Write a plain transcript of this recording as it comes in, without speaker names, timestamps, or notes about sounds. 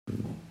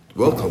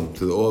Welcome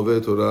to the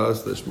Ohavei Torah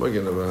 /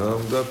 Magen Avraham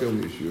Daf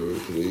Yomi Shiur.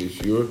 Today's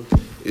Shiur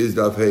is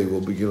Daf Hey.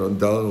 We'll begin on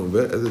Daled and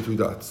Bet as the two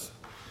dots.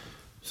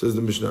 Says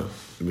the Mishnah.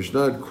 The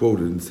Mishnah had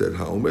quoted and said,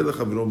 "Ha'omer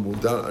lechaviro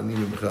mudar ani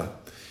mimcha."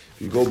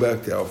 If you go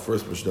back to our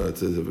first Mishnah, it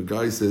says, if a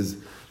guy says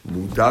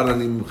mudar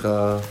ani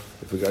mimcha,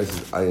 if a guy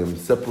says I am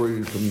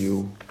separated from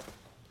you,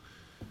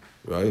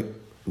 right?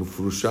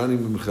 Mufrushani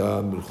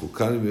mimcha,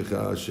 milchukani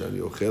mimcha, shani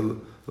ochel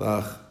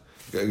lach.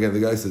 Again, the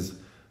guy says,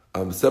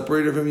 I'm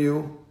separated from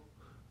you,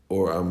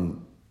 or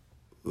I'm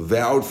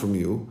vowed from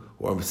you,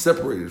 or I'm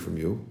separated from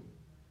you,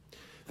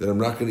 that I'm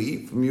not going to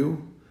eat from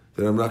you,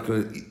 that I'm not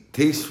going to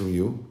taste from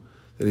you,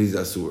 then he's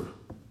asur.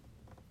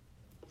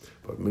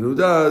 But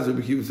minudah,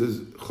 Rabbi Kiva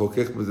says,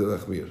 chokech b'zeh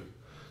lachmir.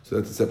 So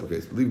that's a separate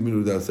case. Leave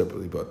minudah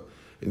separately. But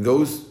in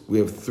those, we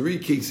have three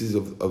cases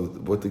of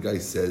what the guy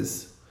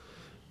says,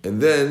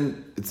 and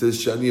then it says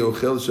shani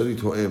ochel, shani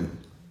to'em,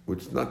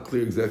 which is not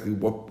clear exactly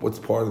what's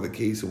part of the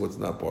case and what's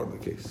not part of the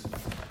case.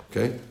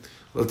 Okay?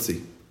 Let's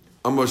see.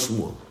 Amar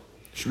Shmuel.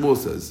 Shmuel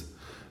says,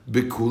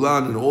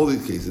 Bikulan, in all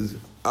these cases,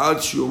 Ad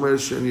Shomer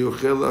Shani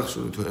Ochel Lach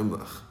Shani Tohem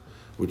Lach.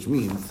 Which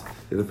means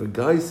that if a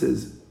guy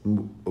says,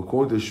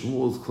 according to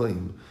Shmuel's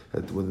claim,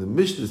 that when the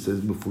Mishnah says,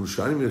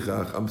 B'furushani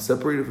Mechach, I'm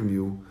separated from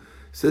you,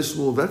 says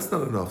Shmuel, that's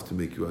not enough to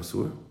make you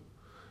Asur.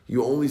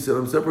 You only said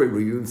I'm separated,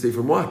 but you didn't say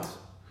from what.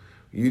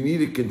 You need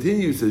to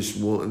continue, says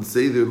Shmuel, and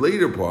say the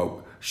later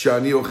part,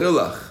 Shani Ochel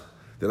Lach,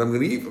 that I'm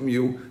going to eat from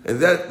you, and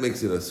that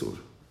makes it Asur.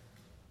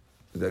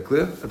 Is that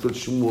clear? That's what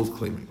Shmuel's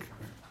claiming.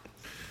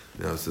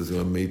 Now it says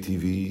on May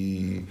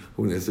TV,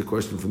 when there's a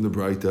question from the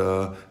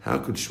Braita, how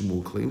could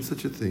Shmuel claim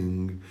such a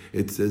thing?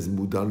 It says,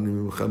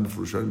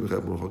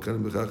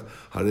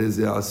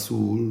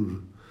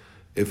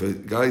 if a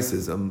guy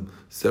says, I'm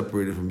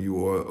separated from you,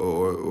 or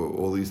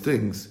all these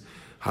things,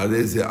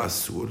 it's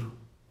asur.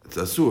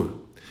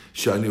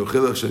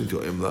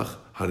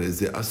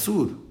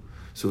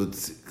 So it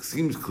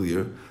seems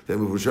clear that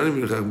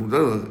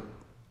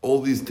all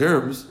these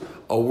terms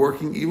are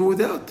working even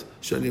without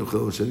Shani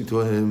Ochel, Shani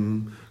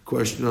Tohem.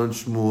 Question on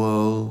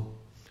Shmuel.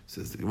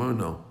 Says the Gemara,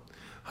 no.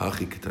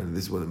 Hachi Ketani,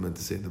 this is what it meant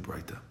to say in the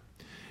Braita.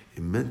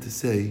 It meant to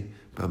say,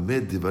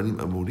 Bamed Devarim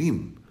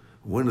Amurim.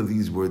 One of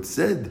these words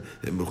said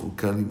that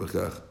Mechukani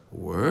B'chach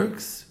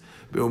works.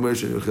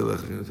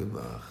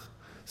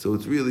 So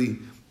it's really,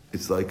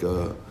 it's like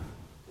the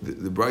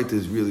Braita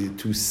is really a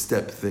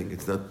two-step thing.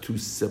 It's not two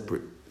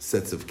separate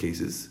sets of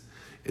cases.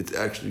 It's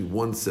actually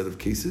one set of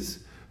cases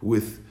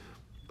with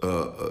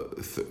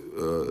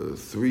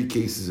three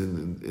cases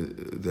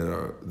that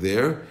are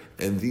there,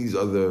 and these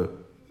are the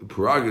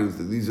prerogatives.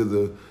 These are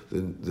the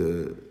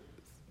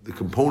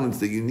components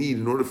that you need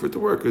in order for it to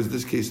work. Because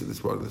this case and this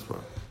part and this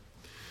part.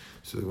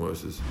 So the Gemara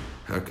says,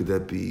 how could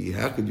that be?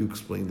 How could you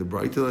explain the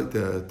Braita like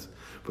that?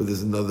 But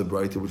there's another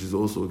Braita which is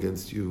also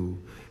against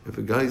you. If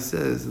a guy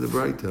says in the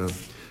Braita,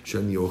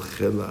 Shani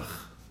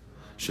ochelach,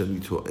 Shani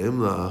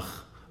to'emlach,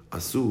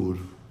 asur.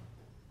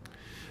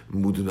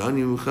 This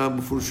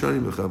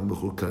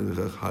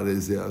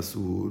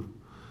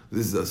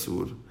is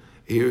asur.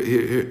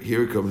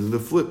 Here it comes in the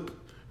flip,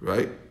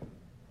 right?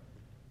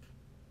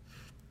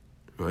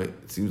 Right?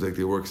 It seems like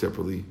they work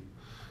separately.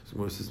 So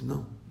Gemara says,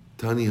 no.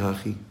 Tani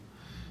hachi.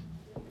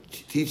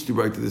 Teach the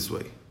Braita this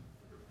way.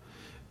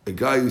 A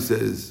guy who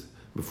says,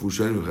 and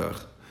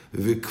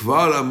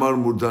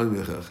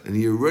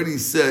he already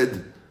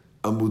said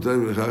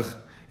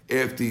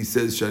after he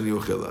says Shani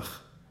ochelach.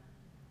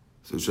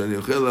 So Shani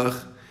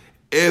ochelach,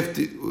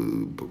 after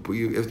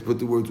you have to put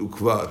the words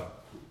ukvar.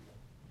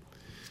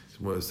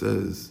 So it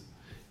says,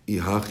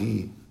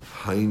 Ihachi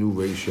hainu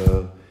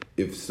reisha.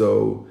 If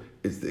so,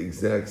 it's the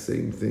exact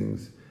same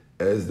things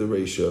as the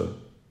reisha.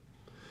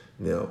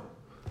 Now,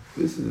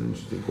 this is an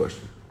interesting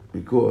question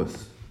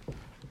because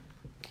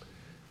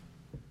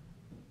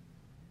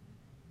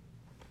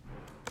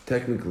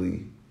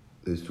technically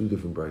there's two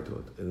different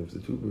braitot, and if the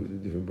two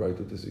different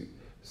braitot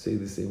say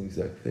the same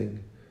exact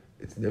thing,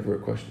 it's never a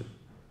question.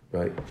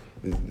 Right?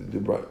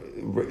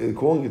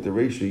 Calling it the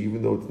reisha,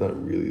 even though it's not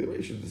really the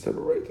reisha, it's a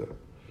separate reita.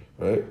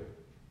 Right?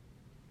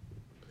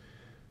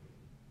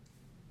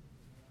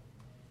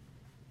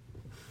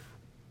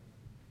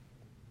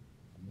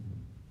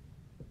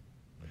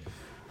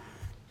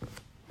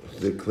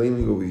 They're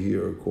claiming over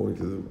here, according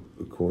to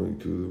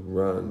the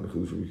Ran,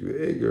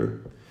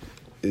 Eger,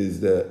 is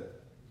that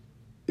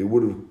it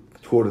would have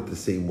taught it the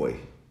same way.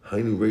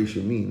 Hainu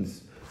reisha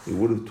means it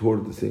would have taught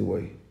it the same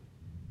way.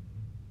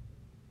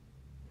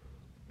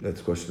 That's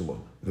question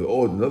one.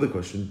 Another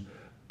question,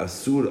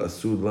 asur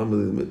lama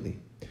mitni.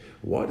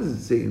 Why does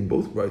it say in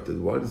both braitas?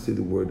 Why does it say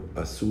the word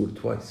asur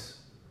twice?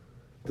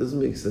 It doesn't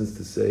make sense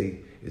to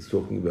say it's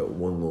talking about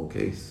one long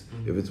case.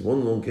 Mm-hmm. If it's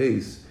one long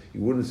case, you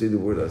wouldn't say the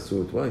word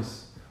asur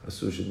twice.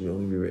 Asur should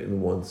only be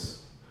written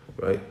once,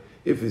 right?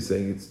 If you're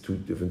saying it's two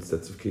different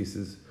sets of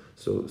cases,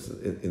 so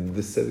in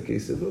this set of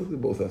cases, they're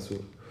both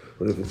asur.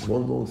 But if it's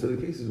one long set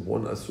of cases,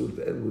 one asur at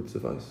the end would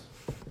suffice.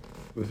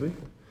 With me?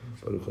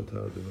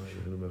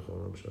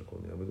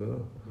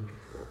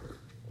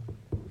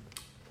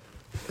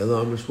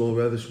 Elam Shmuel,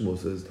 rather Shmuel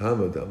says,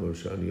 Tama Damar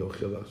Shani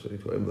Yochilach Shani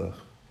Toim Lach.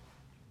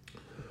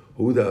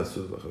 Who da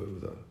Asur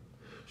V'Chaver.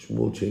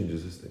 Shmuel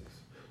changes his things.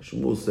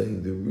 Shmuel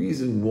saying the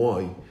reason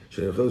why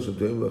Shani Yochilach Shani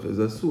Toim Lach is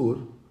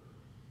Asur,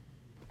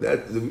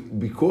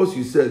 because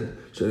you said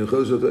Shani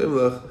Yochilach Shani Toim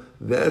Lach,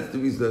 that's the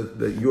reason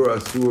that you're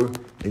Asur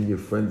and your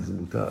friend is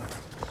Mutar.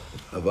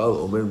 Aval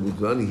Omer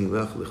Mudrani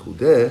Himach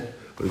Lechudeh.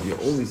 But if you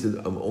only said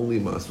I'm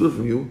only Asur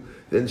from you,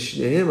 then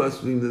Shnehem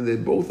Asurim, then they're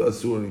both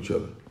Asur on each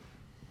other.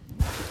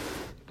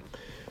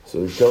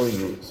 So he's telling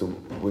you, so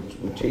we're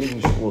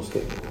changing Shmuel's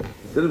statement.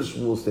 Instead of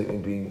Shmuel's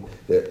statement being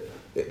that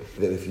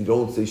if you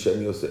don't say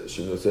Shani Yoseh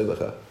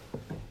Lecha,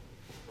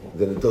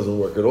 then it doesn't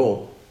work at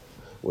all.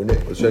 When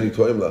Shani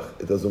Toim Lach,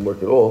 it doesn't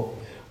work at all.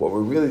 What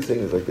we're really saying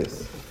is like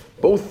this.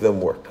 Both of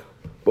them work.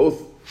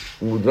 Both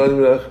Mudrani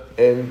Lach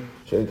and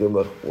Shani Toim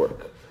Lach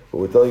work. But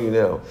we're telling you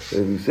now that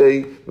if you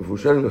say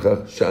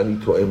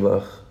Shani Toim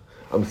Lach,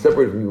 I'm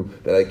separate from you,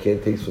 that I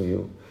can't taste from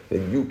you,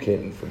 then you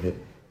can't eat from him.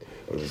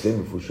 But if you say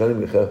Shani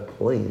Mecha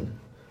plain,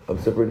 I'm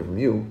separated from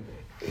you,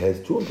 it has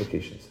two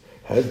implications.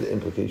 It has the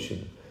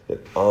implication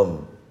that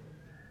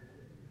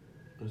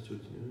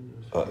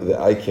that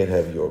I can't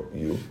have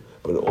you,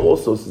 but it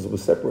also, since it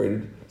was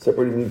separated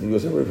means that you're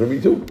separated from me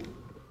too.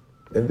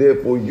 And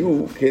therefore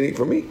you can't eat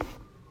from me.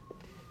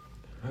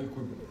 How could you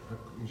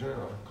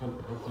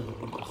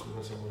put this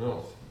on someone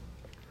else?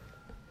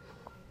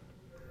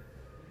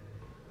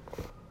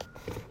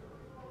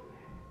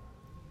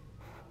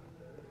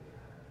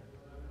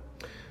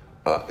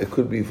 It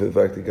could be for the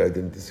fact the guy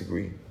didn't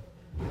disagree.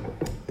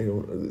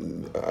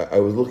 I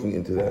was looking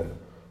into that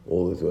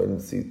all the time.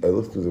 I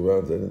looked through the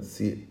rounds. I didn't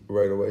see it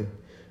right away.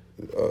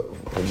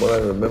 From what I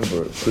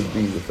remember, it could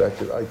be the fact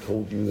that I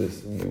told you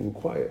this and you were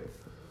quiet.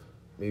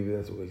 Maybe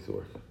that's what makes it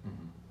work.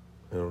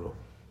 I don't know.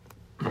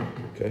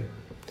 Okay.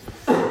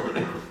 Just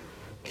like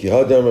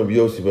Rabbi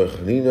Yossi Bar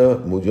Chanina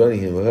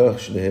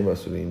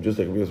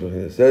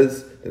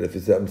says that if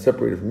it's I'm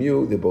separated from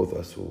you, they're both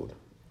asur.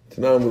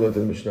 Tonight we learned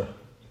in the Mishnah.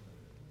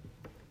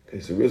 Okay,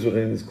 so Rabbi Yossi Bar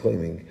Chanina is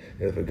claiming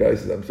that if a guy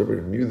says I'm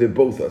separated from you, they're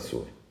both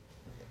asur.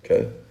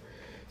 Okay.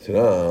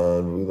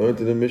 Tonight we learned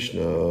in the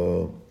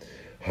Mishnah.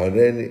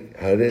 Hareni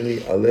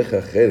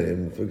alecha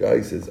cherem. If a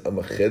guy says I'm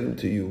a cherem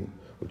to you,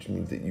 which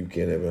means that you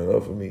can't have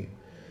enough of me,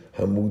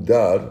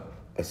 hamudar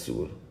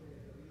asur.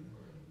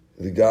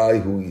 The guy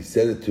who he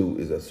said it to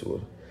is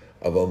asur.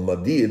 Aval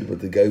madir, but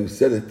the guy who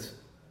said it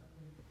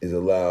is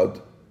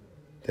allowed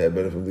to have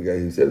benefit from the guy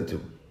who said it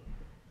to.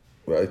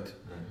 Right?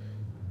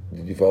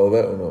 Did you follow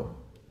that or no?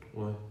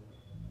 Why?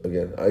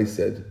 Again, I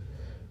said,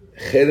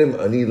 cherem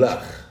ani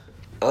lach.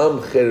 I'm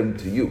cherem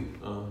to you.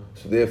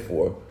 So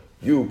therefore,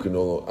 you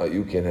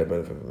can't have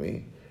benefit from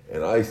me,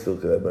 and I still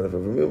can have benefit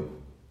from you.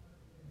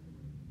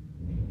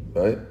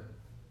 Right?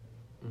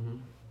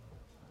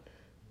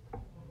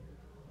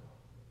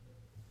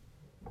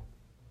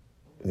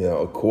 Now,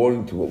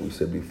 according to what we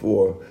said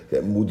before,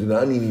 that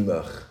mudnani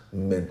nimach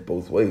meant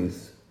both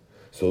ways.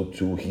 So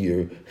to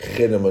hear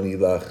cherem ani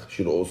lach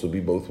should also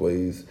be both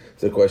ways.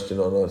 It's a question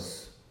on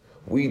us.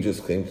 We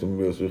just claimed from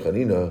Rabbi Yossi Bar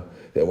Chanina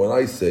that when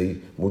I say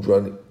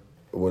mudnani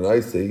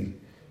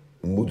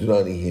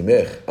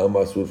himech, I'm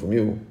asur from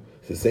you,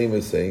 it's the same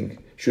as saying,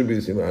 should be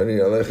the same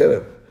as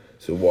cherem.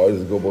 So why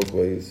does it go both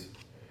ways?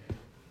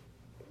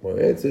 My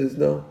answer is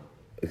no.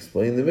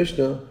 Explain the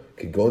Mishnah.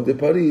 Kigon de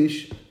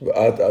parish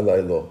v'at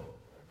alay lo.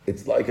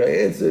 It's like I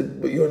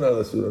answered, but you're not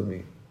asur on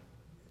me.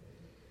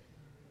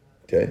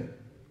 Okay?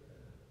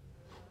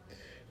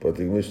 But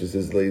the Mishnah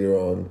says later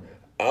on,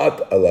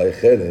 at alay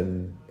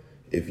cherem,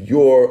 if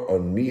you're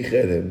on me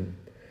cherem,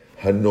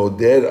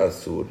 hanoder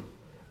asur,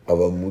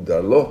 aval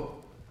mudar lo.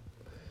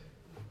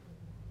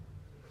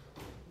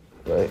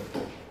 Right?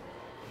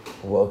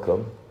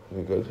 Welcome.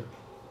 You good?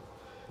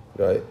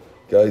 Right?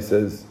 Guy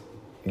says,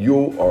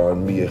 you are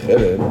on me a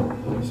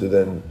cherem, so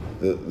then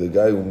the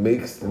guy who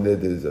makes the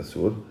neder is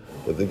asur,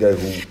 but the guy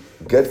who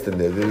gets the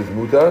neder is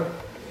mutar.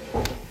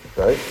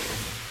 Right?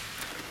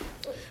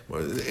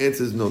 Well, the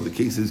answer is no. The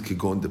case is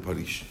kigon de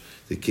parish.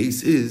 The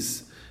case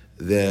is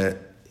that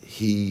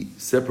he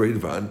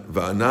separated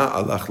va'ana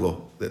alach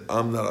lo, that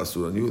I'm not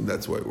asur on you, and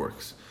that's why it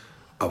works.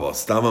 Aval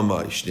stama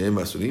ma ishneim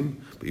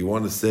asurim, but you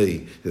want to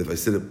say that if I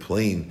said it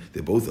plain,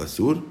 they're both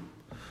asur?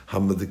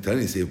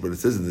 Hamadiktani sefer, but it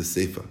says in the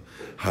sefer,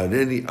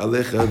 Hareni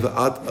alecha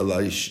va'at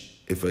alaish.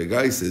 If a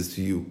guy says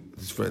to you,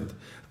 his friend,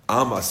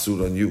 I'm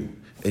asur on you,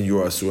 and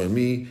you're asur on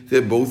me,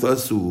 they're both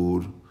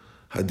asur.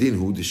 Hadin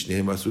hu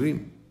d'shneim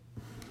asurim.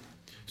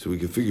 So we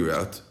can figure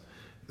out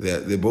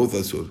that they're both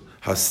asur.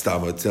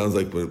 Hastama, it sounds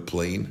like but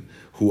plain.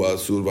 Hu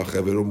asur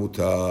v'chaveru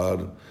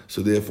mutar.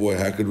 So therefore,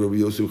 how could Rabbi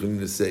Yossi Bar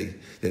Chanina say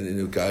that in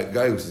a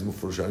guy who says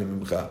mufroshani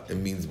mimcha, it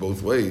means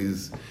both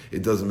ways?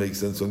 It doesn't make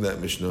sense on that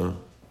Mishnah.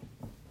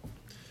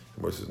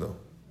 Gemara says no.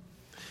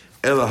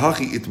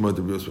 Elahachi itmar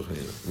Rabbi Yossi Bar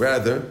Chanina.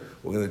 Rather,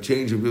 we're going to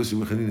change Rabbi Yossi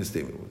Bar Chanina's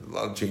statement. A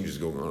lot of changes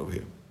going on over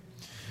here.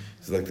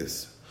 It's like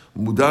this.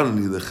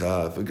 Mudarni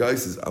lecha. If a guy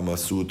says I'm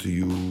asur to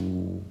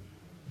you,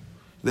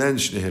 then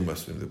shnehem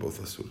asurim. They're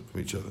both asur from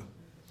each other.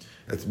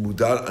 That's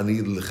mudar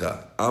ani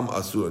lecha. I'm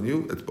asur on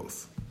you. It's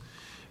both.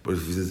 But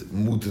if he says,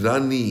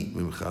 mudrani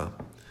mimcha,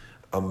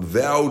 I'm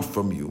vowed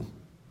from you,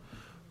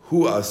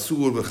 hu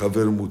asur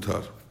v'chaver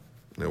mutar.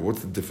 Now,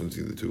 what's the difference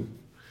between the two?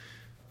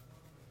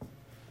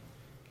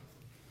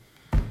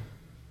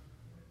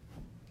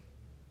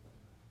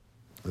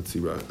 Let's see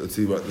the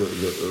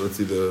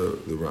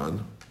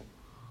Ran.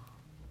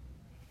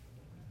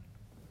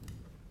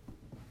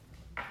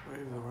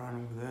 Where's the Ran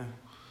over there?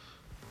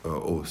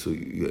 So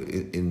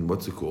in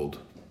what's it called?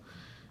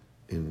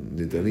 In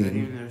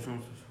Nidarim,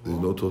 there's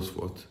no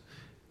Tosfot.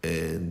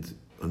 And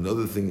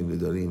another thing in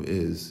Nidarim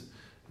is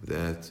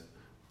that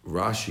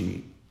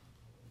Rashi,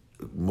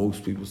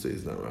 most people say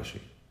it's not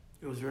Rashi.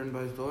 It was written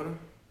by his daughter?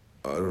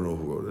 I don't know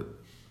who wrote it.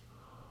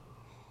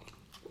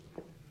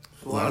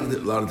 So A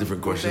lot of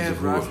different questions of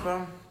who.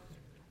 Rashba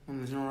when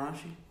there's no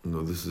Rashi?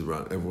 No, this is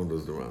Ran. Everyone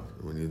does the Ran.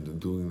 When you're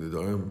doing the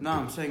Dharam. No,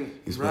 I'm saying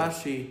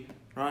Rashi,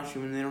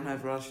 when they don't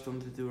have Rashi, don't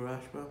they do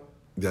Rashba?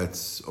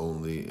 That's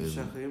only in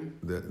Shachim?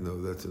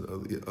 that's in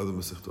other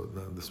Masechtot,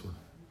 not in this one.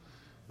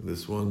 In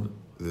this one,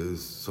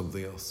 there's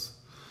something else.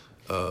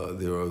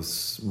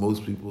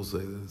 Most people say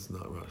that it's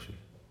not Rashi.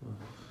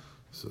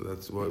 So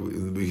that's why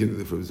in the beginning of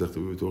the first Masechta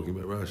we were talking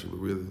about Rashi, but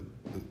really,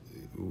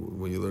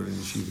 when you learn in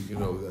Yeshiva, you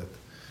know that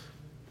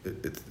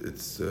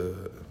it's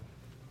the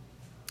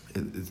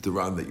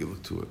Ran that you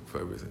look to it for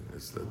everything.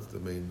 That's the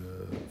main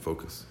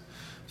focus.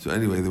 So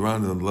anyway, the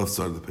Ran is on the left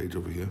side of the page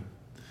over here.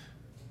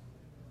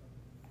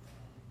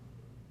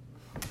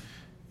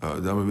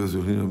 Hold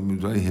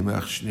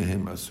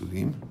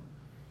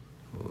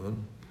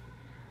on.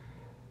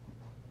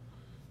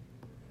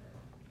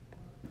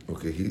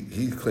 Okay,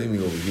 he's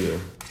claiming over here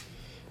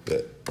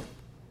that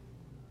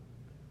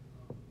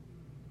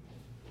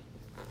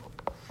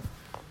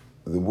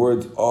the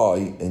words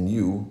I and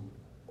you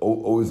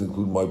always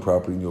include my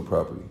property and your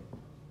property.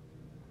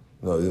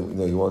 No,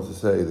 he wants to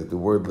say that the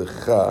word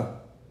lecha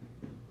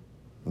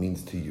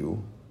means to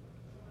you,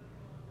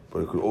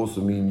 but it could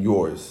also mean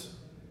yours.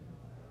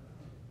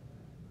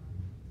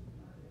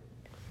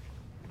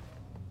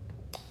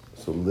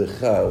 So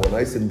lecha, when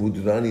I said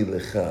mudrani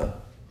lecha,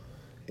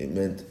 it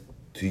meant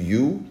to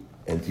you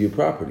and to your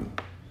property.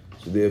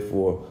 So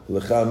therefore,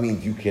 lecha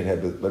means you can't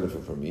have the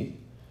benefit from me.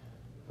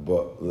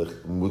 But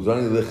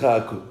mudrani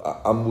lecha,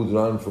 I'm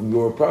mudran from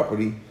your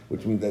property,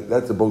 which means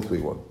that's a both way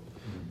one.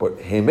 But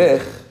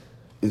hemech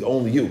is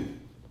only you.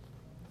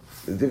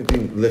 The difference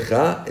between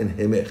lecha and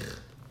hemech.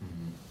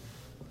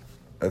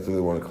 That's what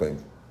they want to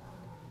claim.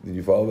 Did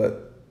you follow that?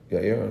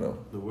 Yeah or no?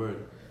 The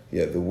word.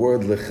 Yeah, the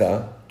word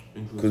lecha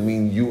could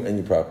mean you and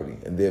your property,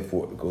 and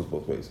therefore it goes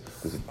both ways.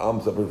 Because if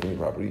I'm separate from your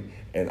property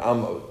and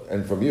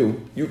from you,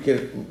 you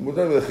can't.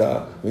 Mudrani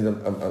lecha means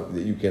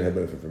that you can't have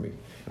benefit from me.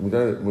 And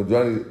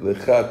mudrani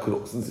lecha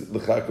since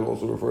lecha could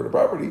also refer to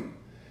property,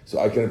 so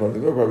I can't have benefit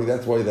from your property.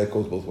 That's why that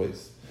goes both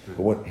ways.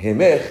 But when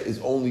hemech is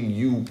only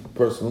you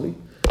personally,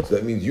 so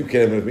that means you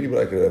can't have benefit from me,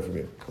 but I can have from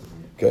you.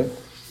 Okay.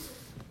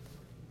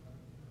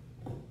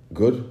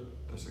 Good.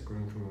 That's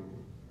according to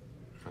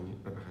Rabbi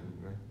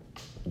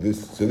Chanina,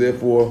 So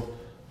right?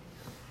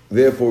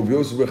 therefore,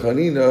 Yosef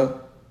Chanina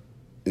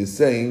is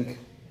saying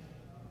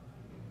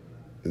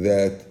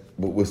that,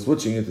 but we're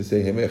switching it to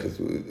say hemech is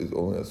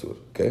only asur.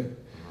 Okay,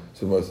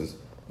 so Moses says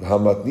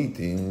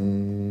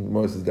hamatnitin.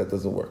 Moses says that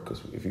doesn't work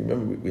because if you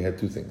remember, we had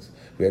two things.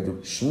 We had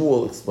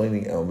Shmuel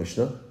explaining our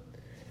Mishnah,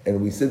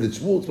 and we said that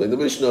Shmuel explained the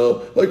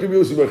Mishnah like Rabbi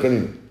Yosef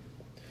Chanina.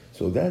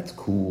 So that's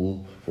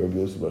cool for Rabbi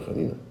Yosef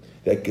Chanina.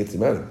 That gets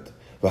him out of it.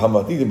 But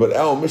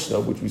our Mishnah,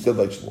 which we said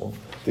like Shmuel,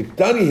 the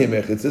Tani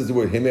hemech, it says the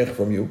word hemech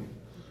from you.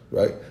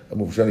 Right?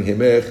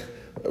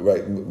 Right?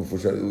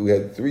 We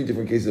had three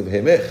different cases of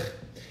hemech.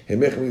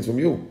 Hemech means from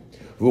you.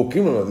 We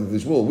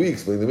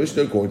explained the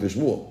Mishnah according to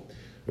Shmuel.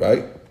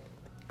 Right?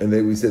 And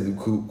then we said,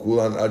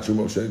 Kulan Achu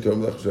Moshani Torah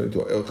Melech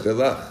El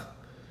Chelach.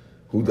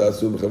 Hu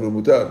Dasu B'Chavru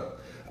Mutar.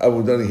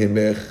 Avudani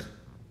hemech.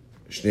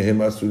 Shnehem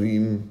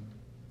Asurim.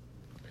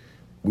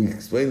 We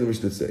explained the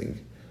Mishnah saying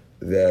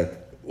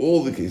that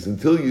all the cases,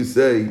 until you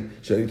say,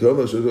 Shani Torah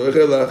Melech El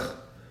Chelach,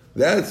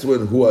 that's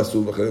when Hu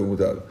Asu B'Chavru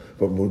Mutar.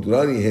 But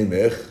mudrani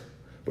hemech,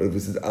 but if it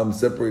says I'm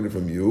separated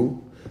from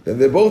you, then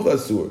they're both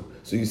asur.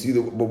 So you see,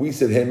 but we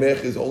said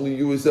hemech is only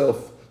you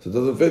yourself, so it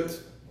doesn't fit.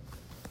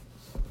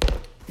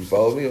 You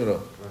follow me or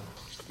no?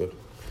 Good.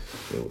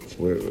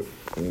 We're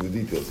in the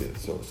details here.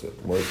 So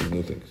more of these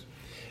new things.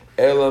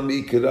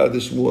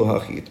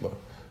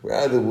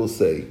 Rather, we'll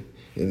say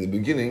in the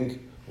beginning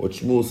what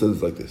Shmuel says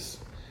is like this.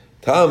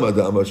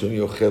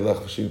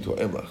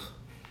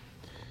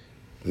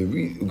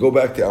 Go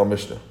back to our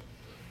Mishnah.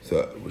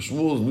 So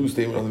Shmuel's new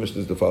statement on the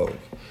Mishnah is the following.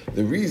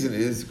 The reason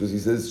is because he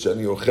says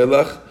Shani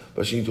ochelach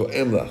b'shin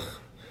to'emlach.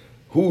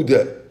 Hu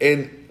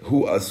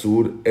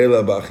asur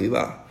ela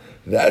b'achila.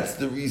 That's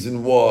the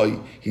reason why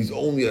he's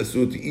only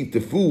asur to eat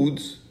the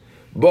foods,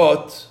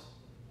 but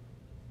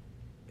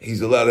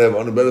he's allowed to have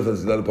other benefits.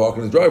 He's allowed to park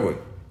in his driveway.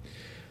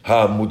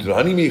 Ha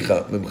mudrani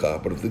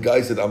mimcha. But if the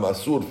guy said I'm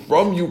asur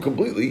from you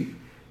completely,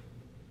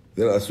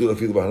 then asur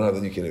afilu b'hana.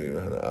 Then you can't even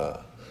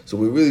hana. So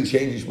we really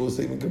changed Shmuel's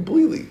statement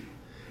completely.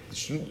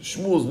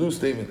 Shmuel's new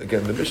statement,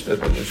 again, the Mishnah,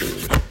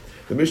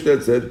 the The Mishnah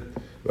had said,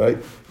 right?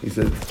 He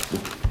said,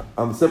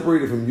 I'm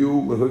separated from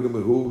you.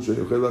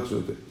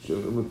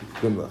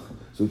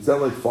 So it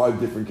sounds like 5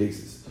 different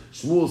cases.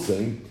 Shmuel is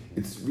saying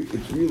it's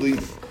really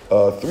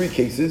 3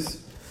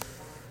 cases.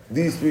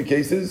 These 3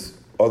 cases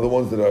are the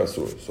ones that are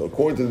asur. So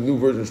according to the new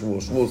version of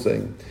Shmuel is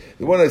saying,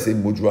 the one I say,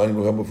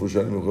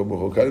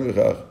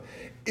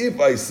 if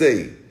I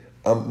say,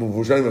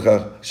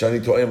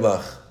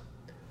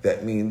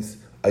 that means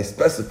I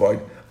specified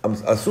I'm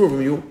asur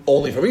from you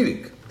only from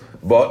eating,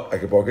 but I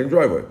can park in the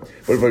driveway.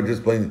 But if I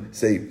just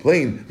say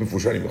plain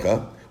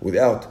without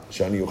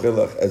shani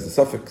yochelach as the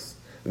suffix,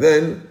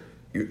 then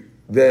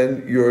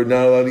you're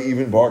not allowed to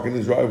even park in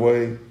his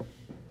driveway,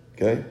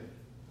 okay,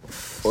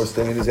 or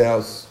stay in his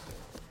house.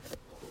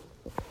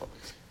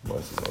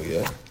 Says, oh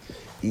yeah,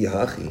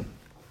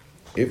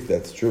 if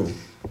that's true,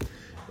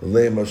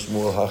 Shmuel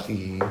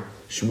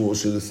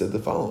should have said the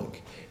following: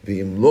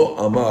 V'im lo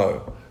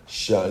amar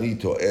shani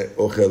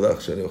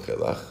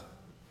ochelach,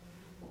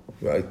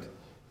 right?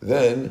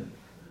 Then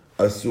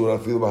asur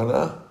afil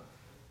b'hana.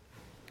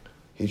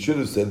 He should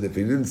have said that. If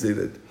he didn't say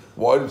that,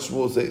 why did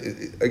Shmuel say?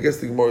 I guess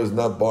the Gemara is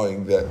not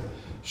buying that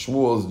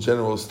Shmuel's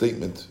general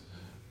statement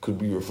could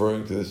be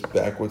referring to this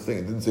backwards thing.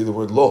 It didn't say the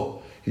word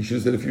lo. He should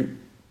have said if you.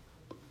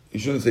 He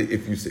shouldn't say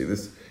if you say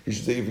this. He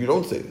should say if you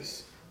don't say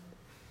this.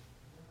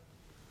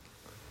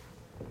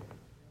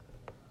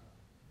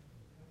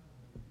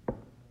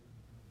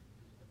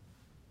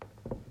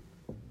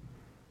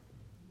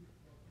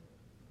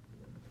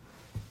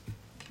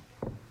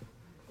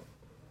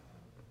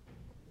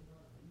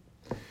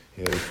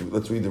 Yeah,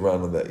 let's read the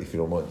Ran on that, if you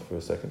don't mind, for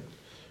a second.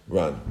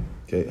 Ran.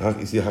 Okay,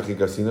 you see Haki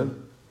Garsinan?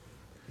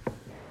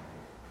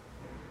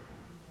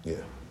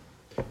 Yeah.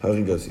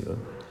 Haki Garsinan.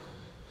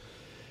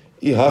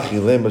 Meaning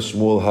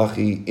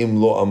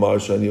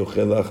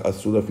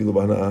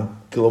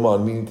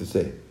to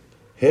say,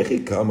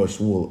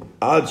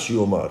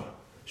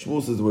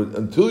 Shmuel says the word,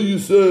 until you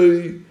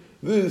say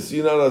this,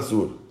 you're not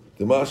asur.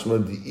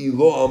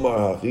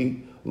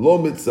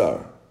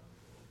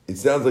 It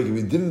sounds like if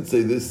you didn't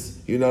say this,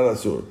 you're not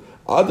asur.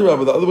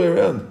 Adrabah, the other way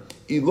around.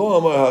 If you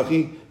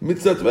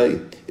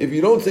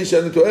don't say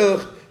shani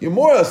to'elach, you're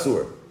more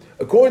asur.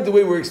 According to the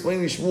way we're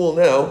explaining Shmuel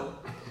now,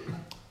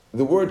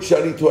 the word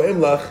shani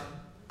to'emlach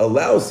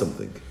allows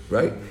something,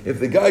 right? If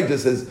the guy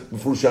just says,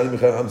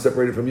 I'm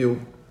separated from you,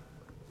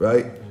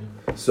 right?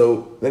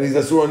 So then he's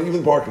asur on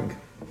even parking,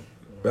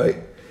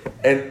 right?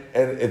 And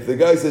if the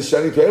guy says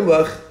shani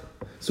to'emlach,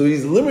 so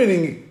he's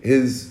limiting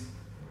his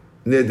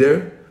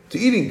neder to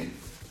eating.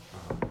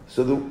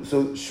 So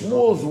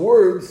Shmuel's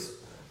words,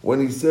 when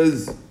he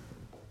says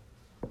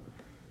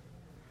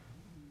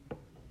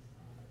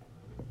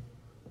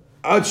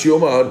Ad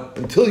shiomar,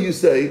 until you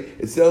say,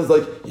 it sounds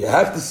like you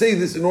have to say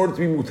this in order to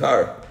be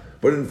mutar.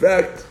 But in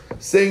fact,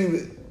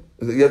 saying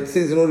that you have to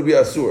say this in order to be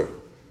asur.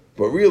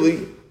 But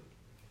really,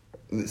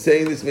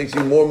 saying this makes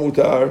you more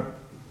mutar.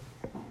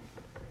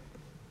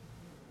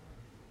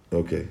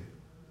 Okay.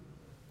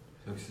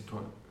 Shmuel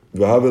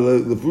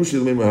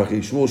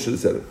should have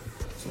said it.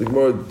 So the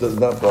Gemara does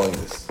not buy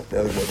this.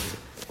 Now the Gemara says,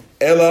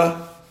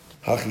 Ela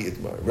hachi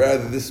itmar.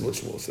 Rather, this is what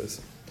Shmuel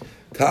says.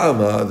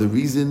 Ta'ama, the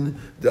reason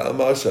the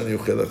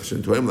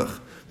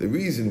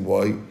reason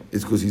why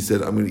is because he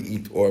said, I'm going to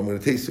eat or I'm going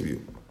to taste of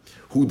you.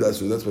 Who does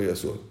so? That's why you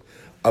saw.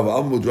 But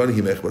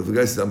if the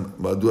guy says, I'm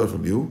madua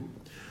from you,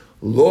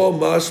 lo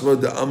mashma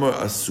da'amar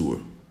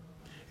asur.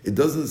 It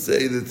doesn't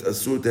say that it's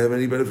asur to have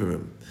any benefit from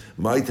him.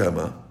 My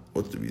tama,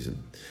 what's the reason?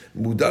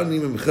 Mudani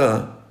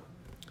mimcha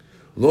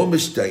lo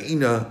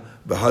mishta'ina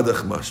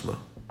b'hadach mashma.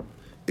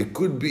 It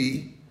could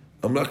be,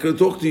 I'm not going to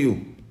talk to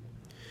you.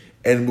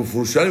 And I'm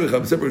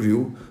separate with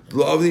you. It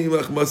could be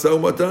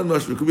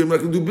I'm not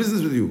going to do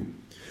business with you.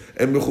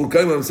 And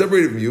I'm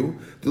separated from you.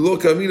 It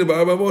could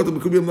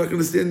be I'm not going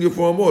to stand your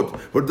 4 amot.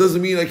 But it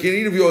doesn't mean I can't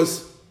eat of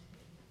yours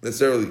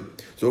necessarily.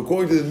 So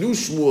according to the new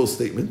Shmuel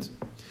statement,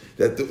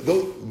 that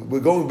we're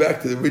going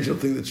back to the original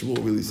thing that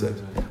Shmuel really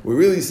said. We're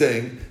really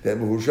saying that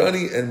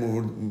Muhushani and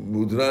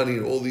Mudrani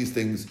and all these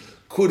things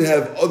could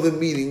have other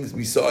meanings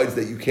besides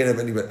that you can't have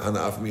any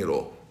hana for me at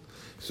all.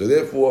 So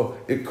therefore,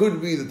 it could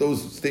be that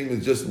those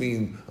statements just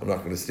mean, I'm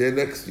not going to stand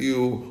next to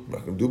you, I'm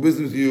not going to do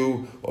business with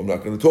you, or I'm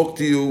not going to talk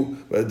to you,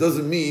 but it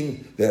doesn't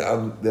mean that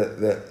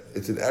that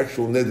it's an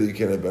actual ned that you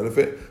can't have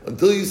benefit,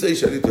 until you say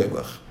shani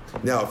to'emlach.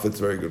 Now, if it's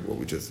very good, what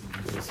we just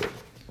said.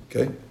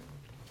 Okay?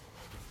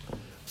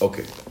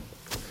 Okay.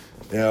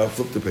 Now,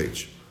 flip the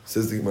page.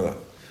 Says the Gemara,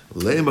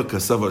 Lema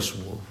kasava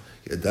Shmuel,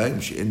 yadayim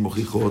she'en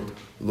mochichot,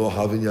 lo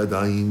havin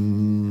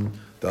yadayim,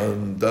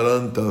 dun,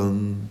 dun,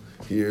 dun.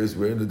 Here's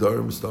where the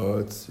Dharma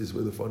starts. Here's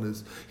where the fun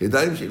is.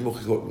 Yadayim she'en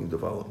mochichot means the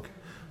following.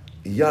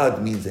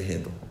 Yad means a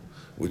handle,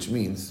 which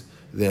means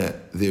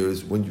that there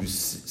is, when you,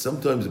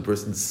 sometimes a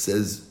person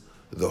says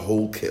the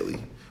whole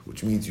keli,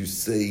 which means you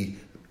say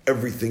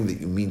everything that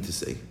you mean to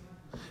say.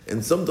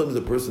 And sometimes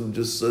a person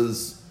just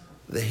says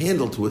the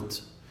handle to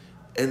it,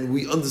 and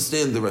we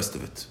understand the rest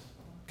of it.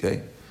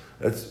 Okay?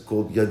 That's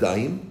called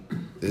yadayim.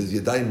 There's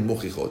yadayim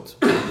mochichot,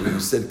 where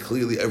you said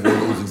clearly, everyone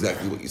knows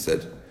exactly what you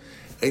said.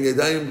 and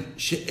yadayim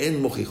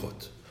she'en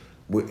mochichot,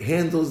 with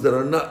handles that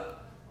are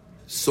not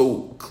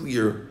so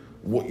clear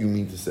what you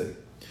mean to say.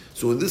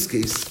 So in this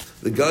case,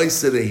 the guy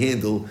said a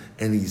handle,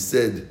 and he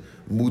said,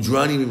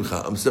 Mudrani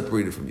mimcha, I'm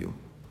separated from you.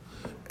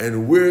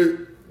 And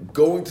we're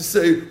going to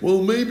say,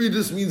 well, maybe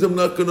this means I'm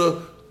not going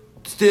to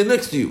stand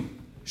next to you,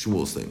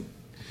 Shmuel's saying.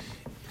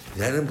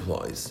 That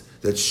implies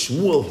that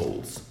Shmuel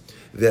holds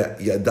that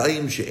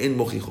yadayim she'en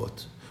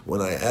mochichot,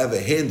 when I have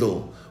a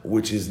handle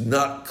which is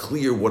not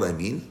clear what I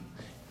mean,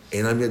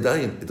 and I'm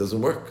yadayim, it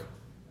doesn't work.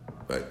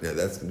 Right? Now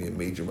that's going to be a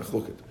major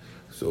machloket.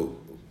 So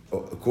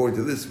according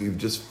to this, we've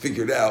just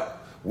figured out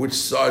which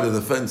side of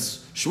the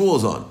fence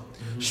Shmuel's on.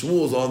 Mm-hmm.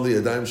 Shmuel's on the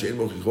yadayim she'en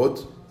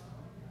mochichot,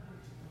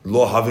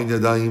 lo having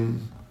yadayim.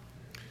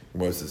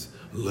 Gemara says,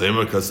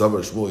 Lemer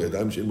kasava Shmuel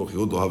yadayim she'en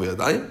mochichot lo having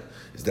yadayim.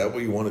 Is that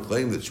what you want to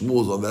claim, that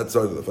Shmuel's on that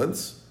side of the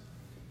fence?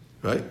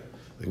 Right?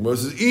 The Gemara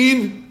says,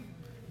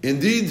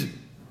 indeed,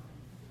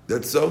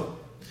 that's so.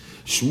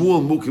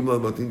 Shmuel mukim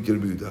la'matin ki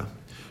Rabbi Yehuda.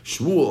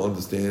 Shmuel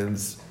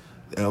understands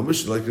our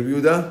mission like Rabbi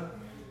Yehuda.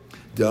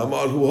 The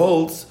Amar who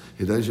holds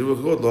yadayim she'en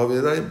mochichot lo having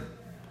yadayim.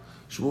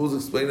 Shmuel's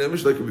explaining our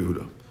mission like Rabbi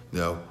Yehuda.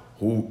 Now,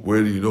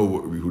 where do you know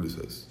what Rabbi Yehuda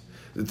says?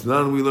 The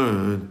Tanan we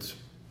learned,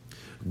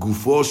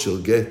 Gufo shall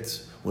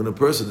get, when a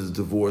person is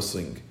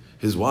divorcing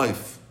his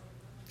wife,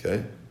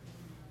 okay?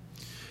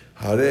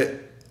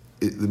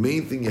 The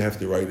main thing you have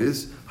to write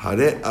is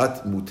Hare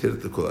at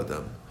muter kol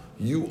adam.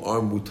 You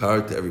are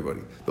mutar to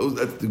everybody.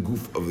 That's the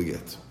goof of the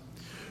get.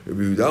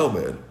 Rabbi Yehuda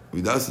Omer,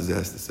 Yehuda says, it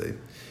has to say,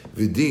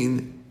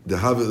 Vidin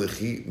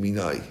dehavelechi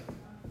minai.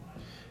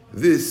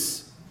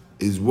 This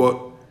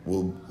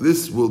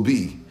will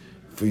be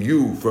for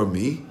you, from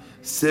me,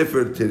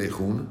 sefer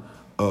terechun,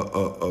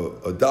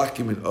 a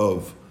document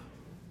of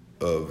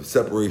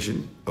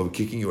separation, of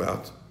kicking you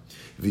out.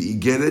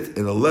 V'igenet,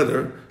 and a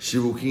letter,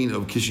 shivukin,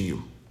 of kissing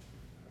you.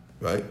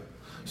 Right?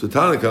 So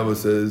Tanakama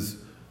says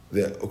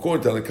that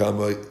according to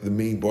Tanakama, the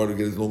main part of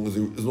it, as long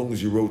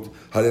as you wrote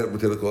Haret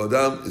Muter Kol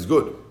Adam, is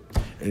good.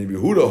 And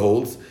Yehuda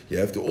holds you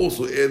have to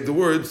also add the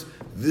words,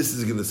 this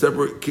is going to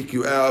separate, kick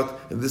you out,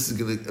 and this is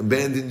going to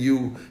abandon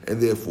you,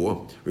 and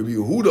therefore Rabbi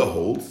Yehuda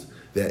holds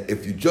that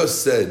if you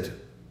just said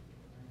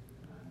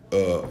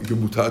you're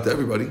mutar to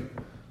everybody,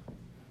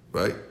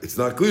 right? It's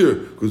not clear,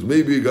 because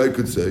maybe a guy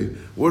could say,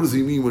 what does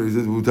he mean when he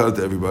says mutar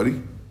to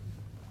everybody?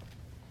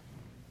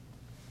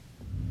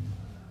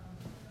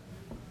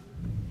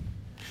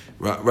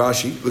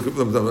 Rashi, look at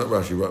them, not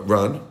Rashi,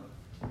 Ran.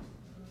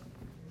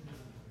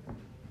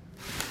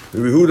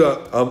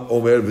 Yehuda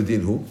Omer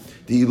v'dinhu,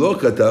 di lo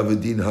kata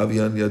v'din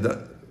havian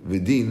yada,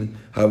 v'din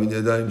havin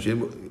yadayim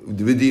shem,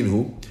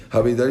 v'dinhu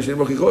havin yadayim shem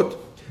mochichot.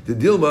 The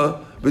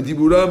dilma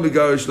v'diburam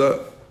v'garish la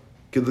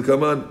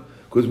kedekaman.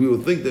 Because we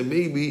would think that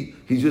maybe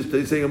he's just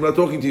saying, I'm not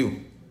talking to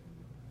you.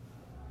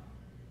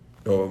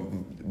 Okay,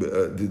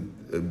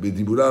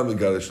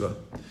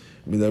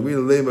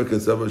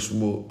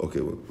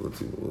 let's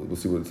see. We'll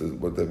see what it says,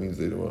 what that means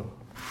later on.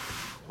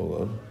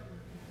 Hold on.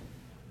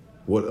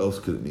 What else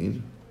could it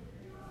mean?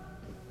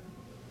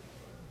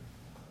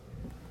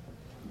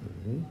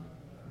 Mm-hmm.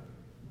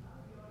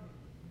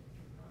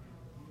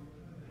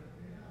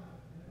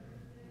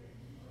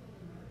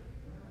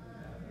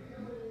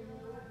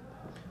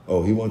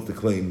 Oh, he wants to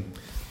claim.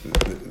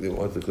 They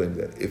want to claim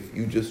that if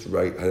you just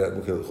write Harat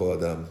Mukel Chol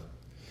Adam,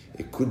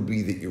 it could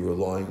be that you're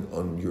relying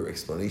on your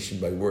explanation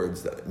by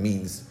words that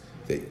means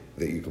that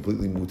you're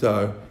completely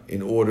mutar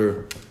in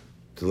order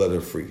to let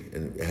her free,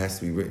 and it has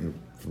to be written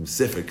from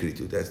Sefer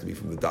Kritu. It has to be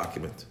from the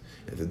document.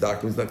 If the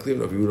document's not clear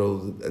enough, you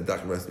know the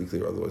document has to be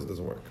clear. Otherwise, it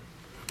doesn't work.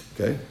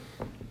 Okay.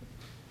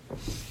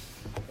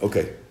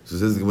 Okay. So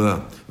says the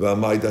Gemara.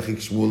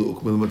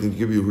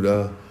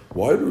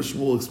 Why does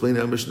Shmuel explain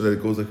our mission that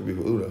it goes like a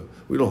Yehuda?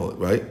 We don't hold it,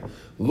 right?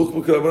 Look,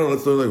 let's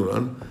learn like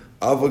Quran.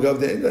 Avagav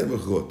de'enday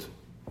mechot.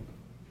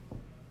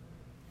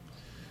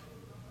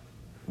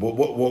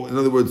 In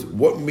other words,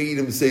 what made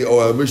him say, "Oh,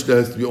 our Mishnah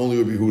has to be only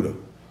Rabbi Yehuda"?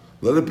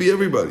 Let it be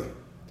everybody.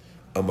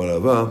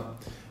 Amarava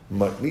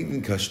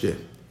matnidin kashteh.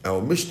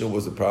 Our Mishnah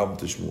was a problem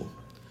to Shmuel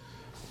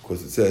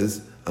because it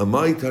says,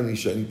 "Amai tani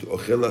shani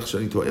to'ochelach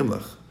shani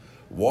to'emlach."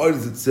 Why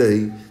does it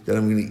say that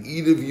I'm going to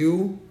eat of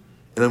you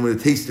and I'm going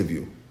to taste of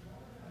you?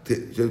 The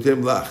fact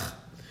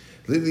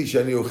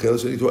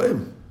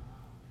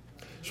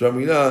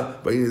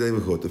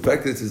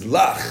that it says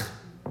lach,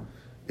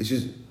 it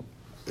says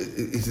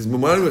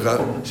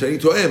shani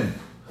to'em.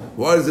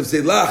 Why does it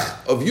say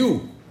lach, of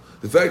you?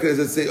 The fact that it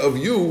says say of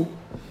you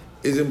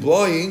is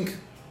implying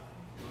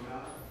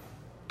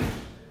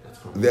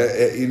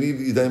that you need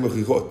yidayim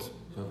mechichot,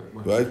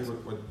 right?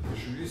 What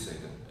should you say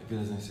then? If it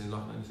doesn't say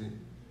lach, anything.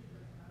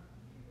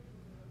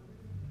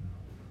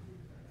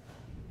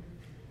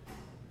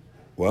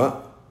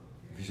 What?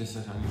 If you just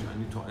said I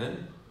need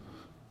to'em,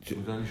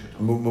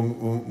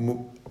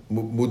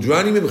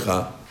 mudrani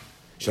mimcha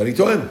shani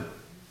to'em.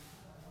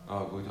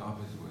 Oh, going the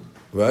opposite way.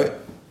 Right?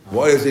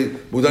 Why does it say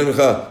mudrani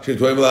mimcha shani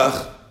to'em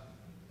lach?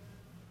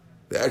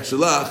 The extra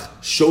lach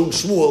showed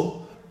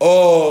Shmuel,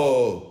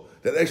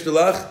 that extra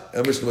lach,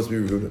 our Mishnah must be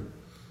Yehuda.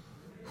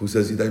 who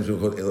says Yadayim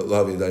Shemachot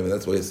Lo Havin Yadayim, and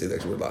that's why I say the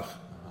extra word Lach.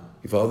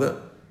 You follow that?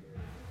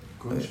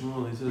 According to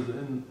Shmuel, he says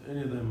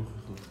any of them.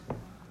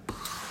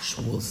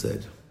 Shmuel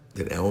said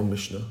that our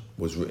Mishnah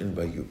was written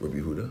by Rabbi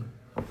Yehuda,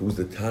 who's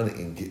the Tana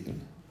in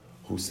Gittin,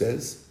 who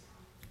says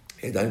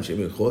Yadayim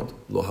Shemachot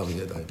Lo Havin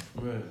Yadayim.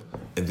 Right.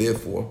 And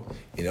therefore,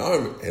 in our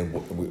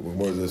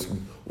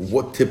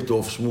what tipped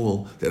off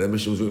Shmuel that our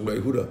Mishnah was written by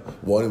Yehuda?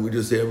 Why didn't we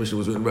just say our Mishnah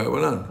was written by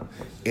Rabbanan?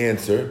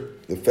 Answer: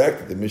 the fact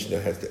that the Mishnah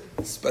has to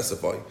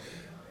specify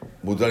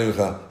Mudani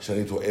Lecha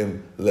Shani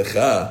To'em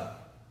Lecha.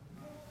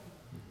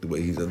 The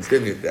way he's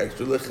understanding it, the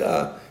extra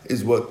Lecha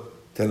is what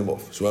turned him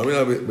off. So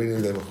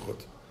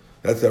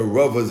that's how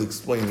Rav is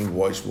explaining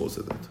why Shmuel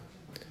said that.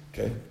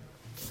 Okay.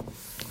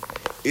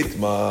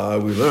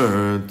 Itma, we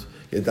learned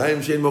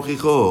Yadayim Shein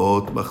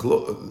Mochichot.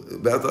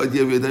 About the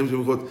idea of Yadayim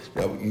Shein Mochichot.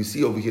 Now you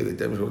see over here that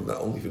Yadayim Shein Mochichot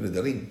not only for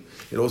Nedarim,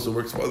 it also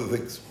works for other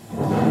things.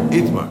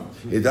 Itma,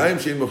 Yadayim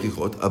Shein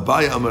Mochichot.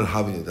 Abai Amar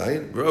Havin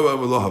Yadayim. Rav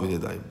Amar Lo Havin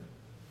Yadayim.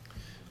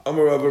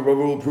 Amar Rav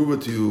will prove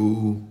it to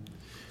you.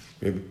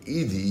 Rav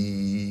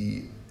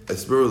Idi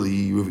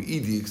Esperly. Rav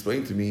Idi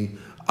explained to me.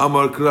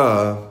 Amar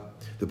Kra.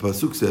 The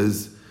pasuk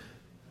says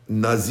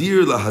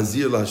Nazir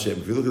lahazir laHashem.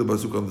 If you look at the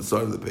pasuk on the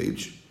side of the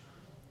page.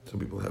 Some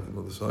people have it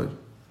on the side.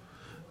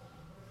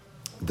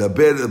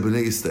 Daber el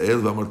bnei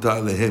Yisrael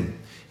v'amarta alehem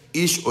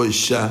ish o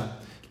isha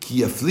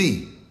ki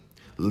yafli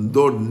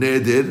l'dor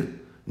neder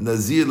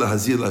nazir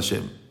lahazir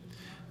laHashem.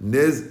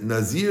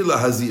 Nazir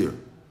lahazir,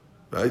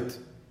 right?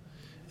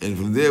 And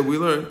from there we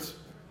learned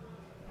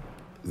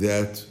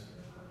that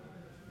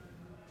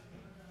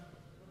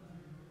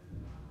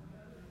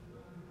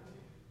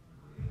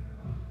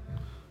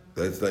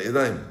that's not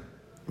Yadayim,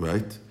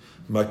 right?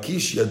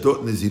 Makish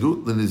yadot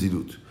nezirut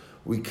lenezirut.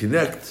 We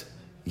connect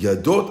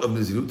Yadot of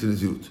Nizirut to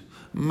Nizirut.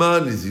 Ma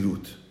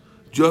Nizirut.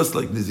 Just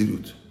like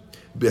Nizirut.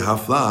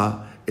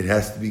 Behafla, it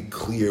has to be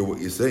clear what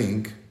you're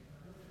saying.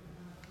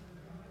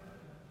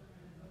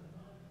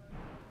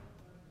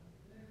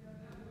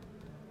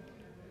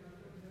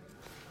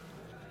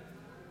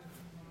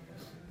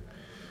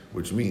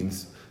 Which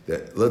means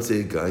that, let's say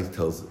a guy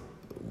tells,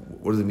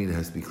 what does it mean it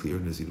has to be clear,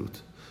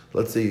 Nizirut?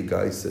 Let's say a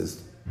guy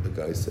says,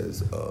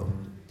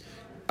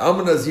 I'm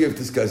a Nazir if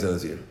this guy's a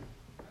Nazir.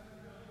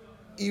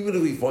 Even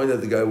if we find out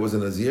the guy was a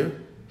Nazir,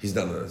 he's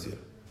not a Nazir.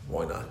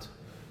 Why not?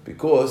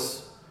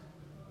 Because,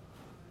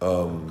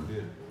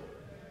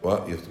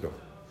 what? You have to go.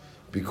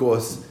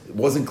 Because it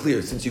wasn't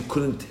clear. Since you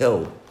couldn't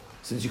tell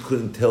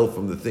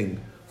from the thing,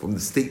 from the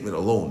statement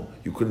alone,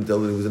 you couldn't tell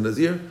that he was a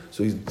Nazir,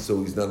 so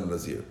he's not a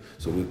Nazir.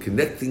 So we're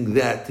connecting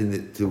that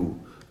to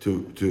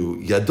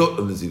Yadot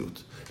of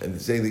Nazirut.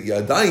 And saying that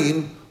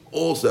Yadayim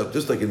also,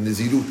 just like a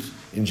Nazirut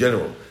in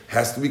general,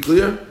 has to be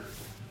clear.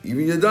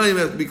 Even Yadayim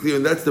have to be clear,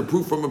 and that's the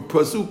proof from a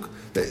pasuk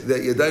that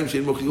Yadayim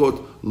Shein Mochichot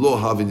Lo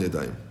Havin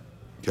Yadayim.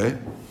 Okay?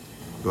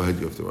 Go ahead,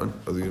 you have to run.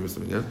 Are you going to miss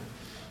them again?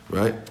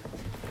 Right?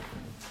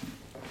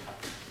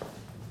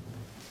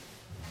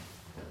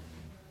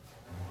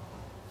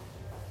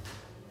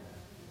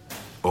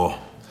 Oh.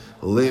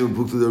 Why is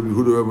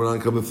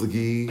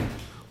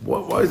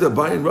that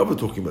Abai and Rava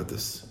talking about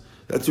this?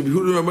 That's Rabbi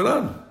Yehuda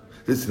Rabbanan.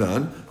 This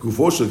nan,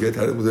 Gufo shall get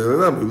Harim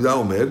Rabbi Yehuda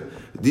Omer,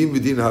 Din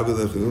v'din Havil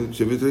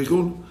Shevet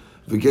Reichun.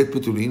 V'get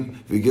Petulin,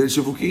 v'get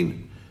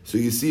Shavukin. So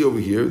you see over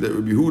here that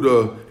Rabbi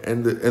Yehuda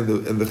and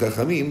the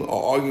Chachamim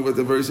are arguing about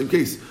the very same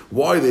case.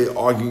 Why are they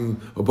arguing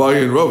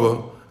Abai and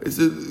Rava? It's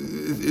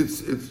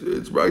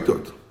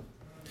Braitot.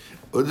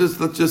 Let's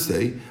just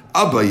say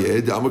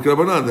Abaye the Amak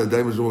Rabbanan that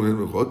Daim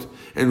Mechot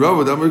and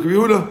Rava the Amak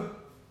Yehuda.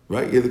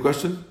 Right? You hear the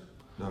question?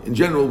 No. In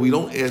general, we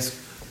don't ask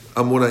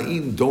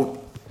Amoraim don't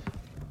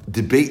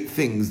debate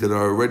things that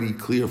are already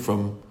clear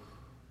from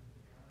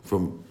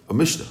a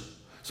Mishnah.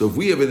 So if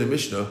we have in a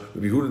Mishnah,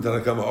 Rabbi Yehuda and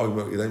Tanakama argue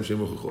about Yadayim Shein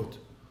Mochichot,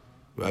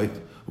 right?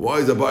 Why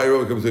is Abai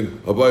Rava coming saying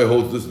Abai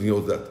holds this and he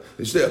holds that?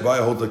 They should say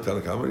Abai holds like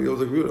Tanakama and he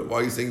holds like Rabbi Yehuda. Why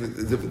are you saying that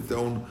as if it's their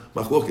own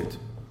machloket?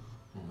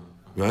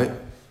 Right?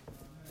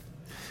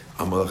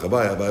 Amalach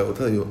Abai will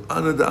tell you,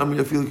 Ana da Ami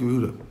Yafil Rabbi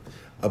Yehuda.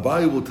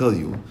 Abai will tell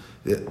you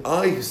that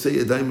I say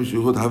Yadayim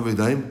Shein Mochichot have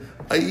Yadayim.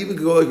 I even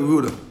can go like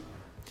Rabbi Yehuda.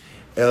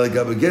 El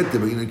Gabaget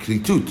Bein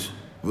Kritut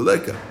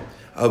V'Leka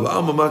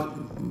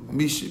Avam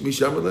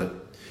Mishamaleh.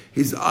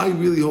 His eye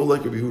really hold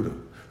like Rabbi Yehuda.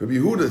 Rabbi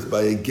Yehuda's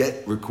by a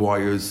get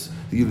requires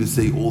you to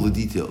say all the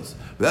details.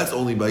 But that's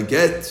only by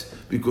get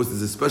because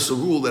there's a special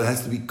rule that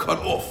has to be cut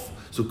off.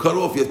 So cut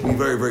off, you have to be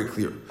very, very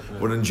clear.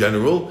 But in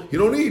general, you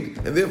don't need.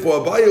 And therefore,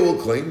 Abaye will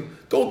claim,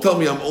 don't tell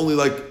me I'm only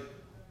like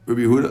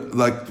Rabbi Yehuda,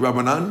 like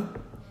Rabbanan.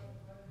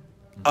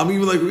 I'm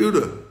even like Rabbi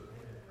Yehuda.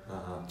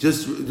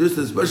 Just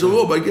a special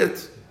rule by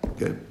get.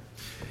 Okay.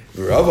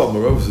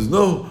 Rav says,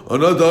 no,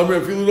 another Amri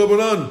Afilu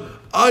Rabbanan.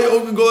 I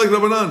often go like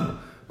Rabbanan.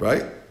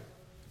 Right?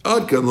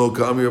 Only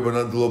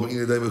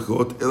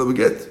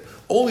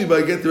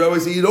by get the rabbi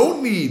say you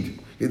don't need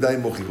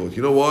Yadayim Mochichot.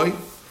 You know why?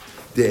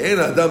 I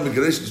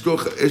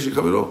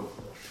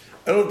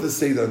don't have to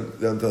say that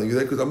I'm telling you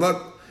that because I'm not.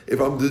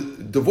 If I'm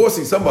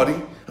divorcing somebody,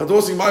 I'm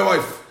divorcing my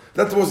wife.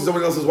 Not divorcing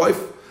somebody else's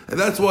wife, and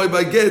that's why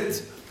by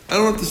get I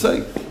don't have to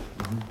say.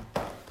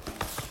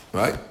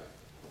 right?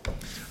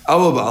 But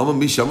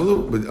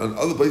on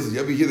other places, you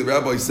ever hear the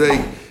rabbi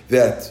say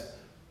that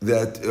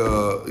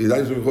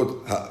Yadayim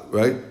Shemichot,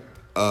 right?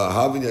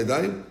 Havin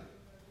Yadayim?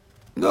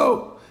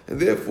 No. And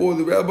therefore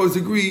the rabbis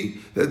agree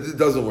that it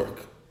doesn't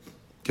work.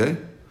 Okay?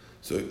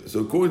 So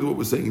according to what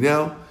we're saying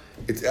now,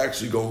 it's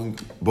actually going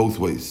both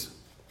ways.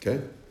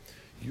 Okay?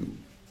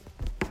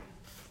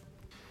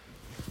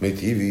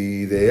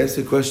 Meitivi, they asked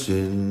a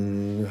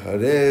question,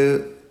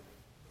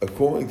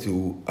 according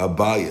to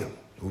Abaya,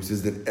 who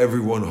says that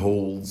everyone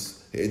holds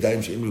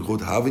Yadayim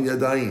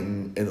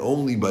and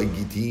only by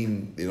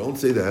Gitin. They don't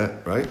say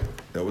that, right?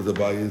 That was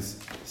Abaya's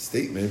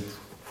statement.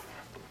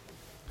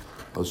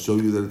 I'll show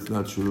you that it's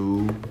not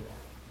true.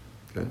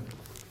 Okay?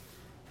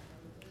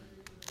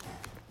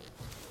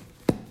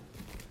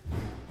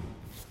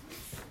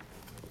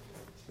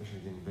 Especially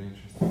getting very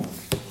interesting.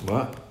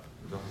 What?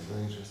 The dog is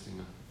very interesting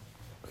now.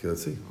 Okay,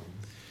 let's see.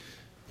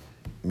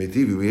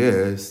 Meitivi, we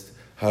asked,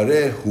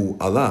 Harehu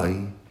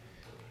alai,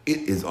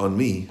 it is on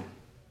me.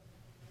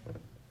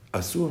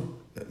 Asur.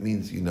 That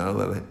means you're not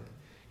allowed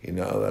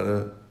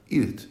to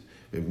eat it.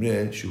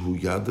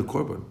 Shehu yad the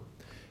korban.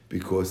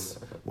 Because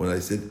when I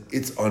said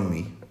it's on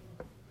me,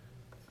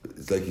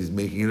 it's like he's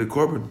making it a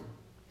korban.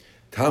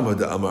 Tama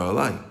da amar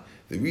alai.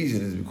 The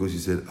reason is because he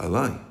said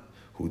alai,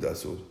 hu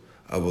dasur.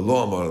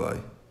 Avalo amar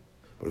alai.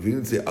 But if he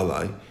didn't say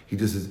alai, he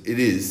just says it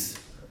is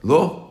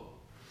lo.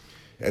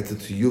 That's a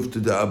tiyuf to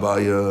the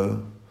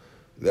abaya.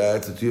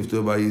 That's a tiyuf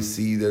to abaya. You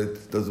see that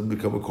it doesn't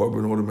become a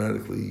korban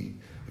automatically.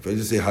 If I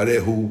just say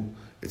harehu,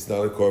 it's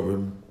not a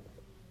korban.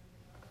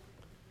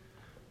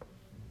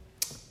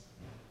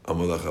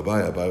 Amalach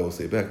Abaya will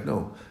say back,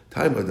 no.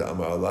 Taima da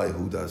amar alai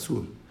hu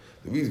dasur.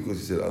 The reason because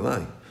he said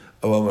alai.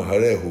 Amar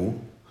harehu,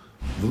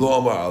 v'lo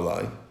amar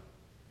alai.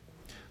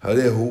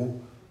 Harehu,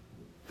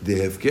 de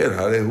hefker.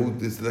 Harehu,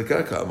 this is the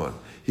kaka aman.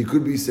 He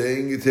could be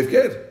saying it's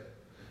hefker,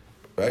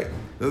 right?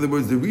 In other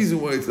words, the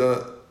reason why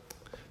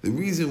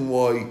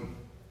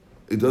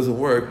it doesn't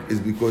work is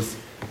because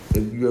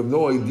you have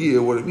no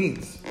idea what it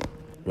means,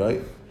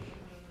 right?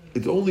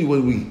 It's only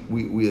when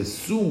we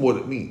assume what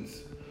it means.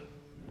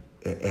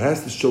 It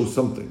has to show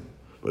something.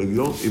 But if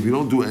you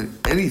don't do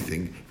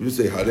anything, if you just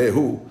say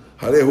harehu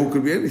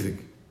could be anything.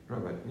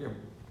 Right, but yeah,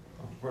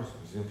 of course,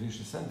 because you finish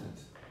the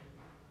sentence.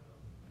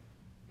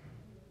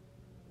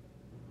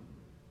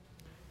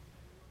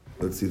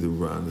 Let's see the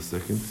Ra in a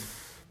second.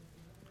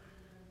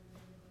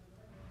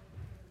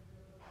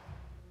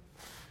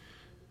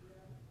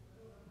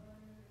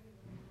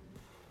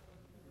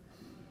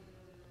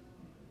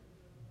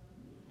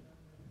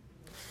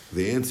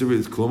 The answer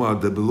is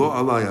Klomar de below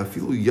alai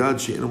afilu yad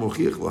she'enu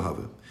mochiach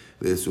lahave.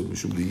 Le'esod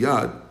mishum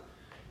diyad.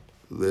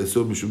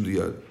 Le'esod mishum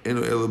diyad.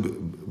 Eno ela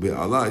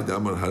be'alai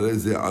da'amar hareh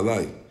ze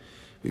alai.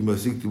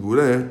 V'masik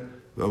tibureh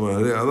v'amar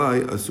hareh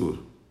alai asur.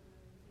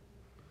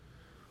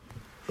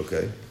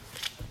 Okay.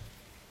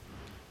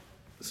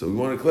 So we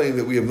want to claim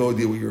that we have no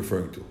idea what you're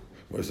referring to.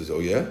 Where it says, oh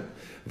yeah?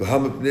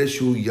 V'hamapneh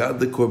shu yad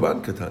the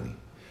korban katani.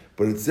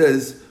 But it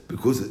says, but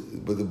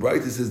the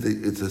Braita says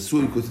that it's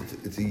asur because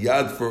it's a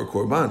yad for a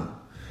korban.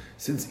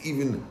 Since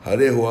even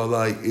harehu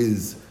alai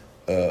is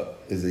a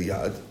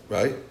yad,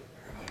 right?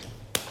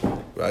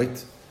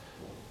 Right?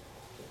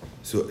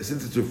 So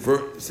since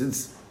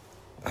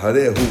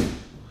harehu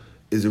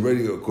is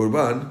already a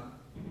korban,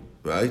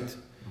 right?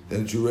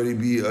 Then it should already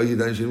be a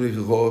yadayim she'enu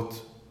mochiachot.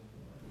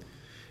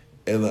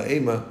 Ela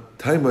ema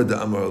taima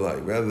da amar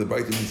alai. Rather, the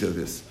Braita says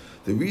this.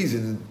 The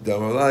reason da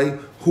amar alai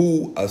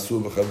hu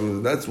asur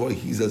v'chavru. That's why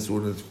he's asur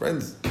and his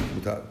friends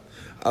mutar.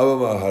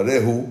 Avama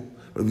harehu.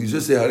 But if you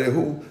just say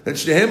harehu, then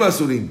shnehem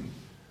asurim.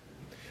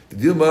 The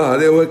deal ma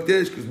harehu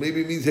hekdesh, because maybe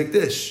it means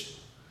hekdesh.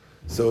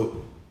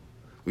 So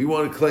we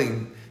want to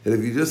claim that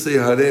if you just say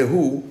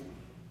harehu,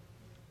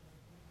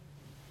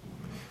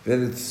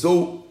 then it's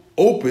so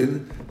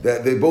open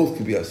that they both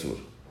could be asur.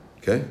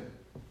 Okay?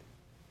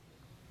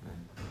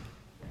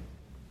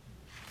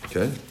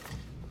 Okay?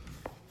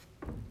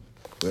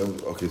 Well,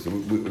 okay, so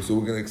we're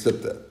going to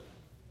accept that.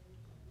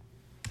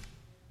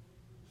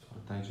 So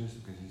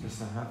digest, because he just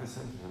said half a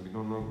sentence and we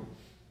don't know.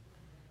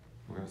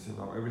 We're going to say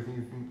about everything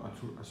you think are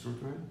true to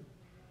him?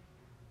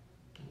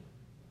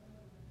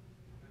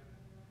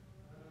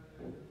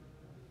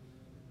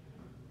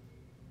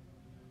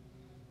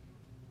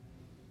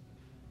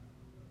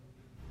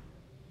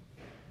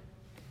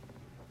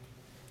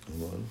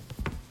 Hold on.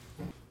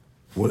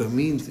 What it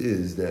means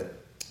is that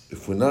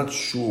if we're not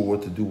sure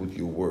what to do with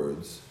your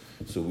words,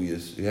 so we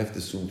have to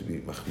assume to be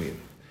machmir.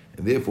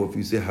 And therefore, if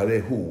you say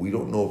harehu, we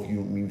don't know if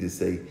you mean to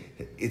say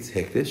it's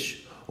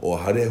hekdesh or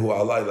harehu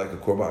alai like a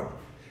korban.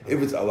 If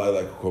it's alai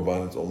like a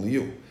korban, it's only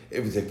you.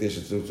 If it's hekdesh,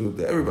 it's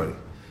to everybody.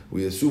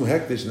 We assume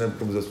hekdesh and then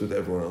becomes us to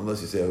everyone,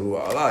 unless you say harehu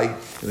alai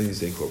and then you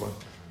say korban.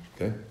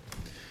 Okay?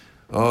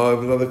 I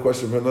have another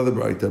question for another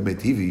Braita.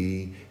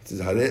 Metivi. It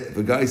says if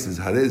a guy says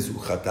harezu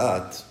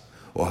chatat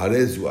or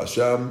harezu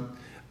asham,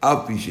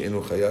 api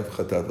she'enu chayav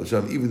chatat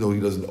asham, even though he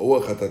doesn't owe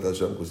a chatat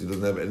asham because he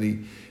doesn't have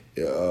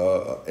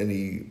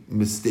any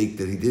mistake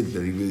that he did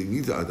that he really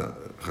needs a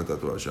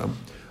chatat or asham.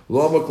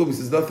 Lo maklum, he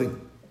says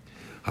nothing.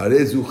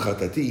 Harezu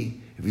chatati.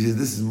 If he says,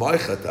 this is my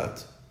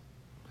chatat.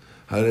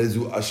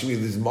 Harezu ashmi,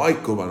 this is my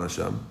korban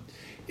Hashem.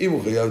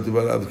 If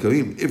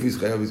he's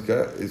chayav is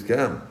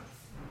kayam.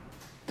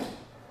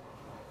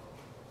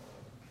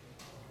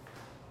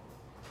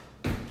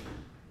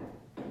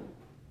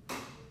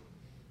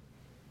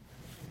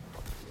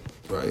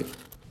 Right?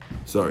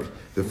 Sorry.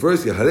 The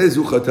first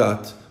harezu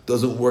chatat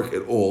doesn't work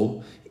at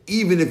all.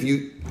 Even if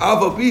you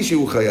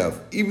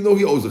even though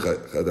he owes a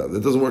chatat,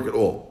 that doesn't work at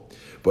all.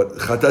 But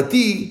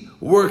chatati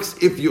works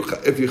if you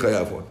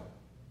chayav one.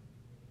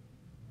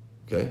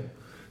 Okay?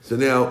 So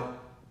now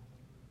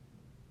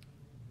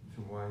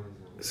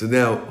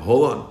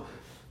hold on.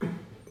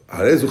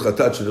 Harezu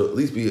chatat should at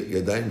least be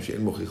yadayim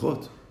she'en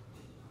mochichot.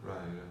 Right,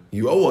 yeah.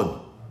 You owe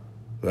one.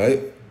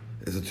 Right?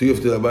 It's a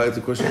tuyuf to Abaya. It's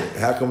a question.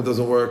 How come it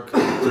doesn't work?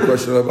 It's a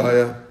question of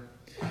Abaya.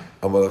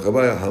 Amalach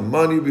Abaya,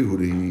 Hamani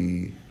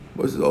Bihudi.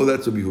 Oh,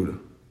 that's a Bihuda.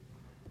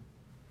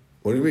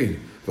 What do you mean?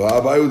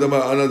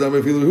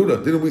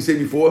 Didn't we say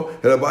before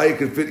that Abaya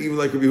can fit even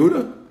like a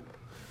Bihuda?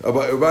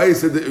 Abaya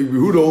said that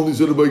Bihuda only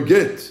sort of a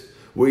get,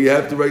 where you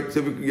have to write,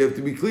 you have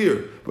to be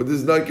clear. But this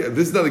is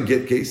not a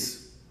get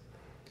case.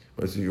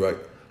 So you're right.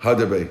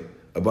 Hadabe.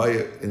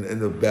 Abaya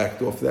ended up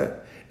backed off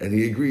that, and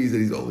he agrees that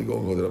he's only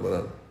going with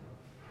Ramadan.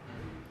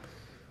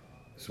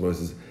 So it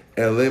says,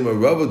 Elema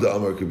Rabba da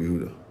Amar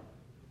Kabihuda.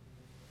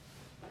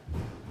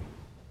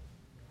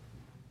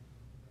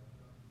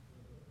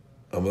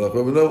 Amalach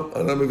Rabba, no,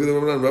 I'm not making the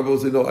Ramadan. Rabba will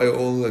say, no, I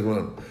only like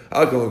Ramadan.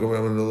 I'll come like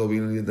Ramadan, no,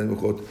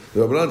 the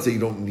Ramadan say you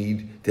don't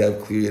need to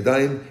have clear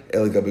Yadayim,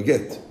 El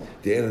Gabaget.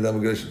 The end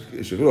of the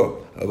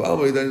Shagro.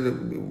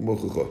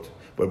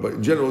 But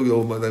in general, you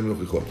hold Madayim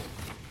Yochichot.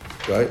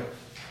 Right?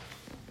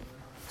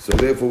 So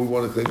therefore, we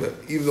want to claim that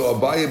even though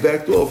Abaya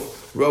backed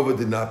off, Rabba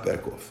did not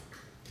back off.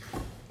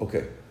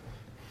 Okay.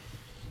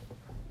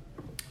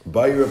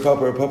 By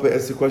Papa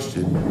asked the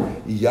question,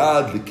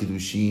 Yad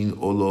l'Kiddushin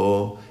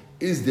Olo,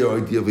 is there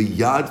idea of a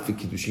Yad for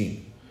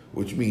Kiddushin?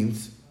 Which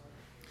means,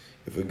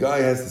 if a guy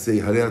has to say,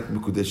 Hareat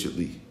Mekudeshet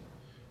Li,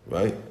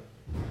 right?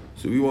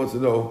 So he wants to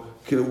know,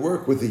 can it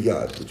work with a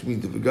Yad? Which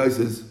means if a guy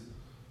says,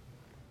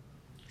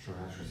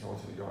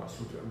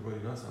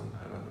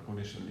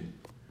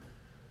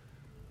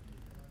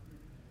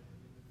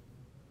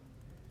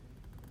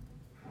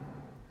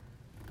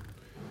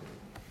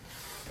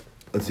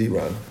 let's see,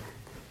 Ron.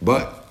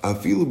 But I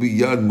feel be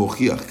yad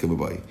mochiach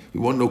kemabai.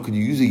 We want to know, can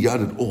you use a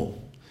yad at all?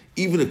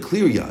 Even a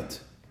clear yad.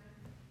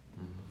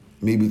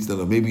 Maybe it's not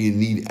enough. Maybe you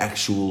need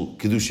actual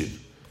kedushin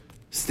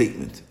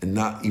statement and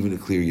not even a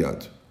clear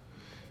yad.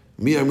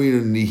 Mi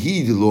amina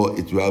nihid lo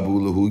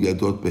itrabu lahu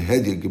yadot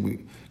behedya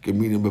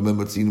gemina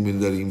b'mematzinu min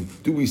nedarim.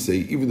 Do we say,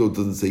 even though it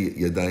doesn't say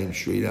yadayim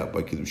straight out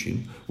by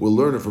kedushin, we'll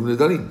learn it from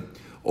nedarim.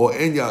 Or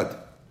en yad.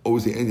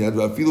 Always say en yad.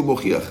 V'afilu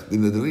mochiach the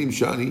nedarim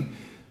shani.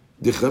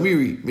 The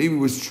Chamiri, maybe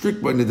we're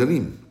strict by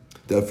Nedarim.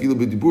 The Afila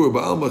b'dibur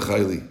ba'alma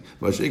chayli.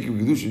 Ma'ashenki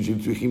b'kedushin shem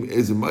tzrichim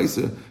ez a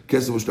ma'isa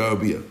kesem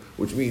v'shtarabiyah.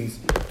 Which means,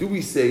 do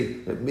we say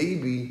that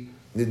maybe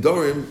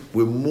Nedarim,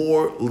 we're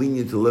more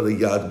lenient to let a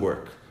yad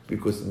work?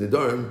 Because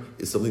Nedarim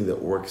is something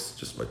that works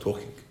just by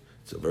talking.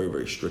 It's a very,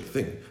 very strict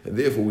thing. And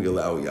therefore we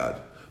allow a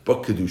yad.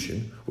 But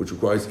Kedushin, which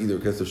requires either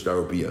kesem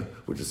v'shtarabiyah,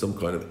 which is some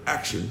kind of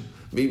action,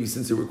 maybe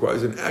since it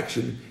requires an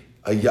action,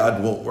 a yad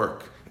won't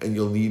work. And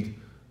you'll need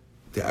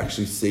to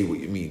actually say what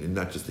you mean and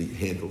not just the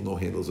handle, no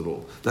handles at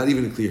all. Not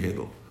even a clear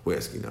handle, we're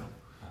asking now.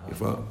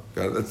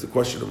 That's the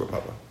question of our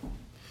Papa.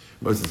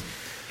 But it says,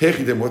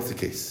 Hechidem, what's the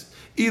case?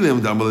 If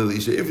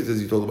it says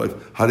you told the wife,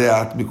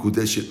 Hareat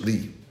mikudeshet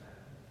li.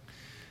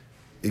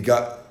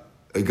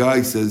 A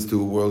guy says to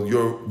a world,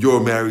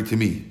 you're married to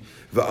me.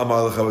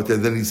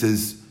 Then he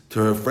says to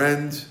her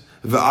friend,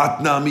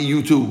 Va'at nami,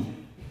 you too.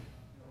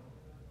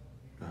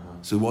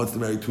 So he wants to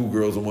marry two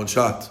girls in one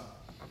shot.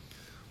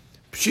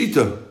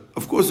 Pshita.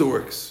 Of course it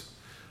works.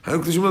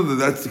 That's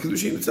the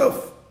Kiddushin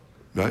itself.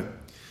 Right?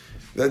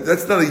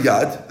 That's not a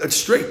yad, that's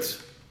straight.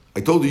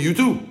 I told you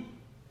too.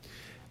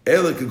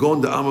 You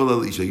told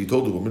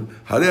the woman,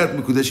 Hareat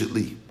Mekudeshet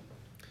Li.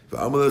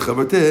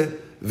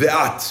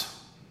 Ve'at.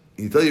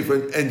 You tell your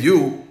friend, and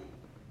you.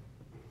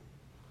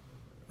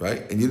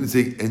 Right? And you didn't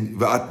say, and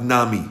Ve'at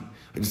Nami.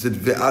 I just said,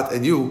 Ve'at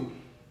and you.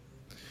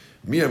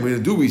 Me, I'm going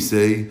to do, we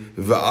say,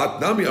 Ve'at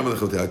Nami.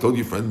 I told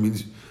your friend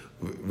means,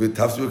 the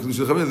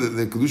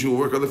kedushin will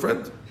work on the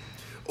friend.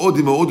 Or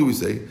do we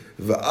say,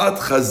 Va'at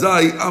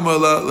chazai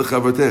amala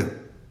lechavateh.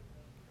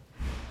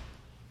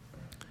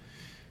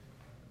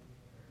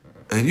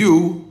 And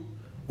you,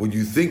 when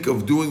you think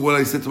of doing what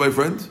I said to my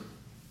friend,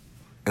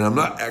 and I'm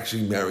not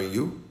actually marrying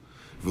you,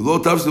 and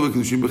then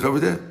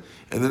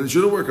it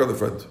shouldn't work on the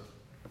friend.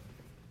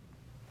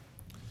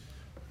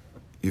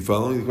 You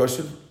following the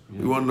question?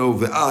 Yeah. We want to know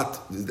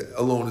Ve'at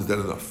alone, is that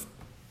enough?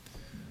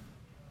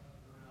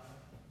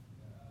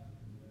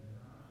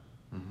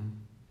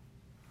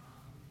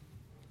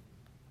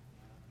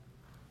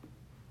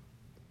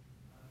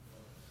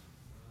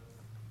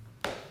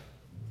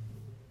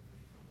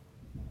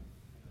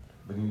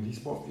 But in these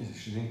both cases,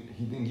 he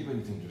didn't give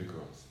anything to the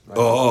girls.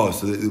 Right?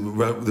 So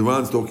the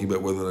Ran's talking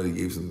about whether or not he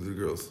gave something to the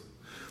girls.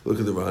 Look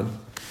at the Ran.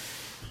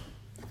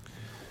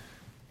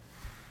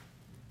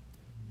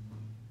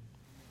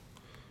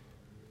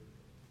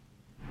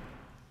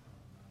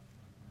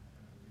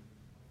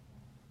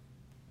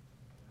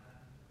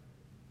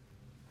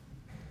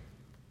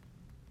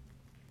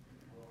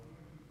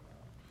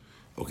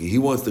 Okay, he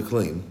wants to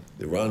claim,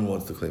 the Ran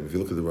wants to claim, if you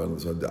look at the Ran,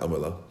 the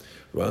Amala,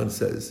 Ran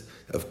says,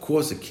 of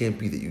course it can't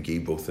be that you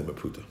gave both of them a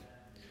pruta.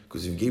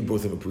 Because if you gave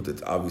both of them a pruta,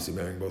 it's obviously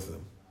marrying both of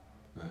them.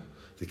 Right.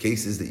 The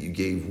case is that you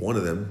gave one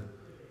of them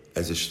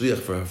as a shliach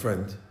for her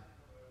friend,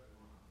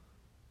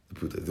 the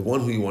pruta. The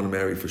one who you want to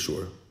marry for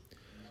sure,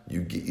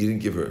 you didn't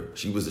give her.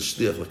 She was a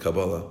shliach la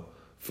Kabbalah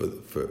for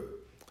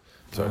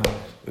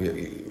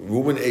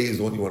woman A is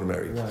the one you want to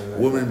marry. Right.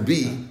 Woman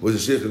B was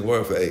a shliach la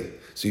Kabbalah for A.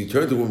 So you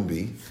turn to woman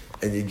B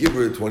and you give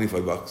her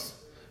 $25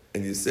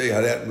 and you say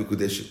Harat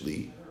Mekudesh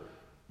Li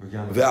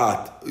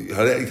Ve'at.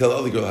 You tell the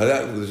other girl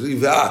Harat Mekudesh Li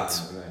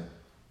Ve'at. Right.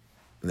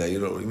 Now you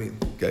know what I mean,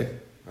 okay?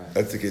 Right.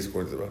 That's the case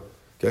according to the Ran.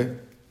 Okay?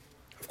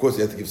 Of course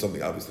you have to give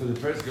something So obviously. the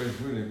first girl is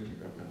really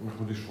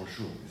Mechudish for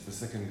sure. It's the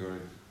second girl.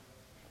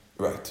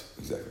 Right,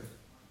 exactly.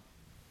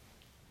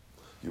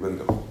 You better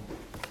go.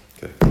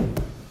 Okay.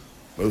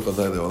 Baruch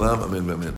Adonai Le'olam, amen, amen.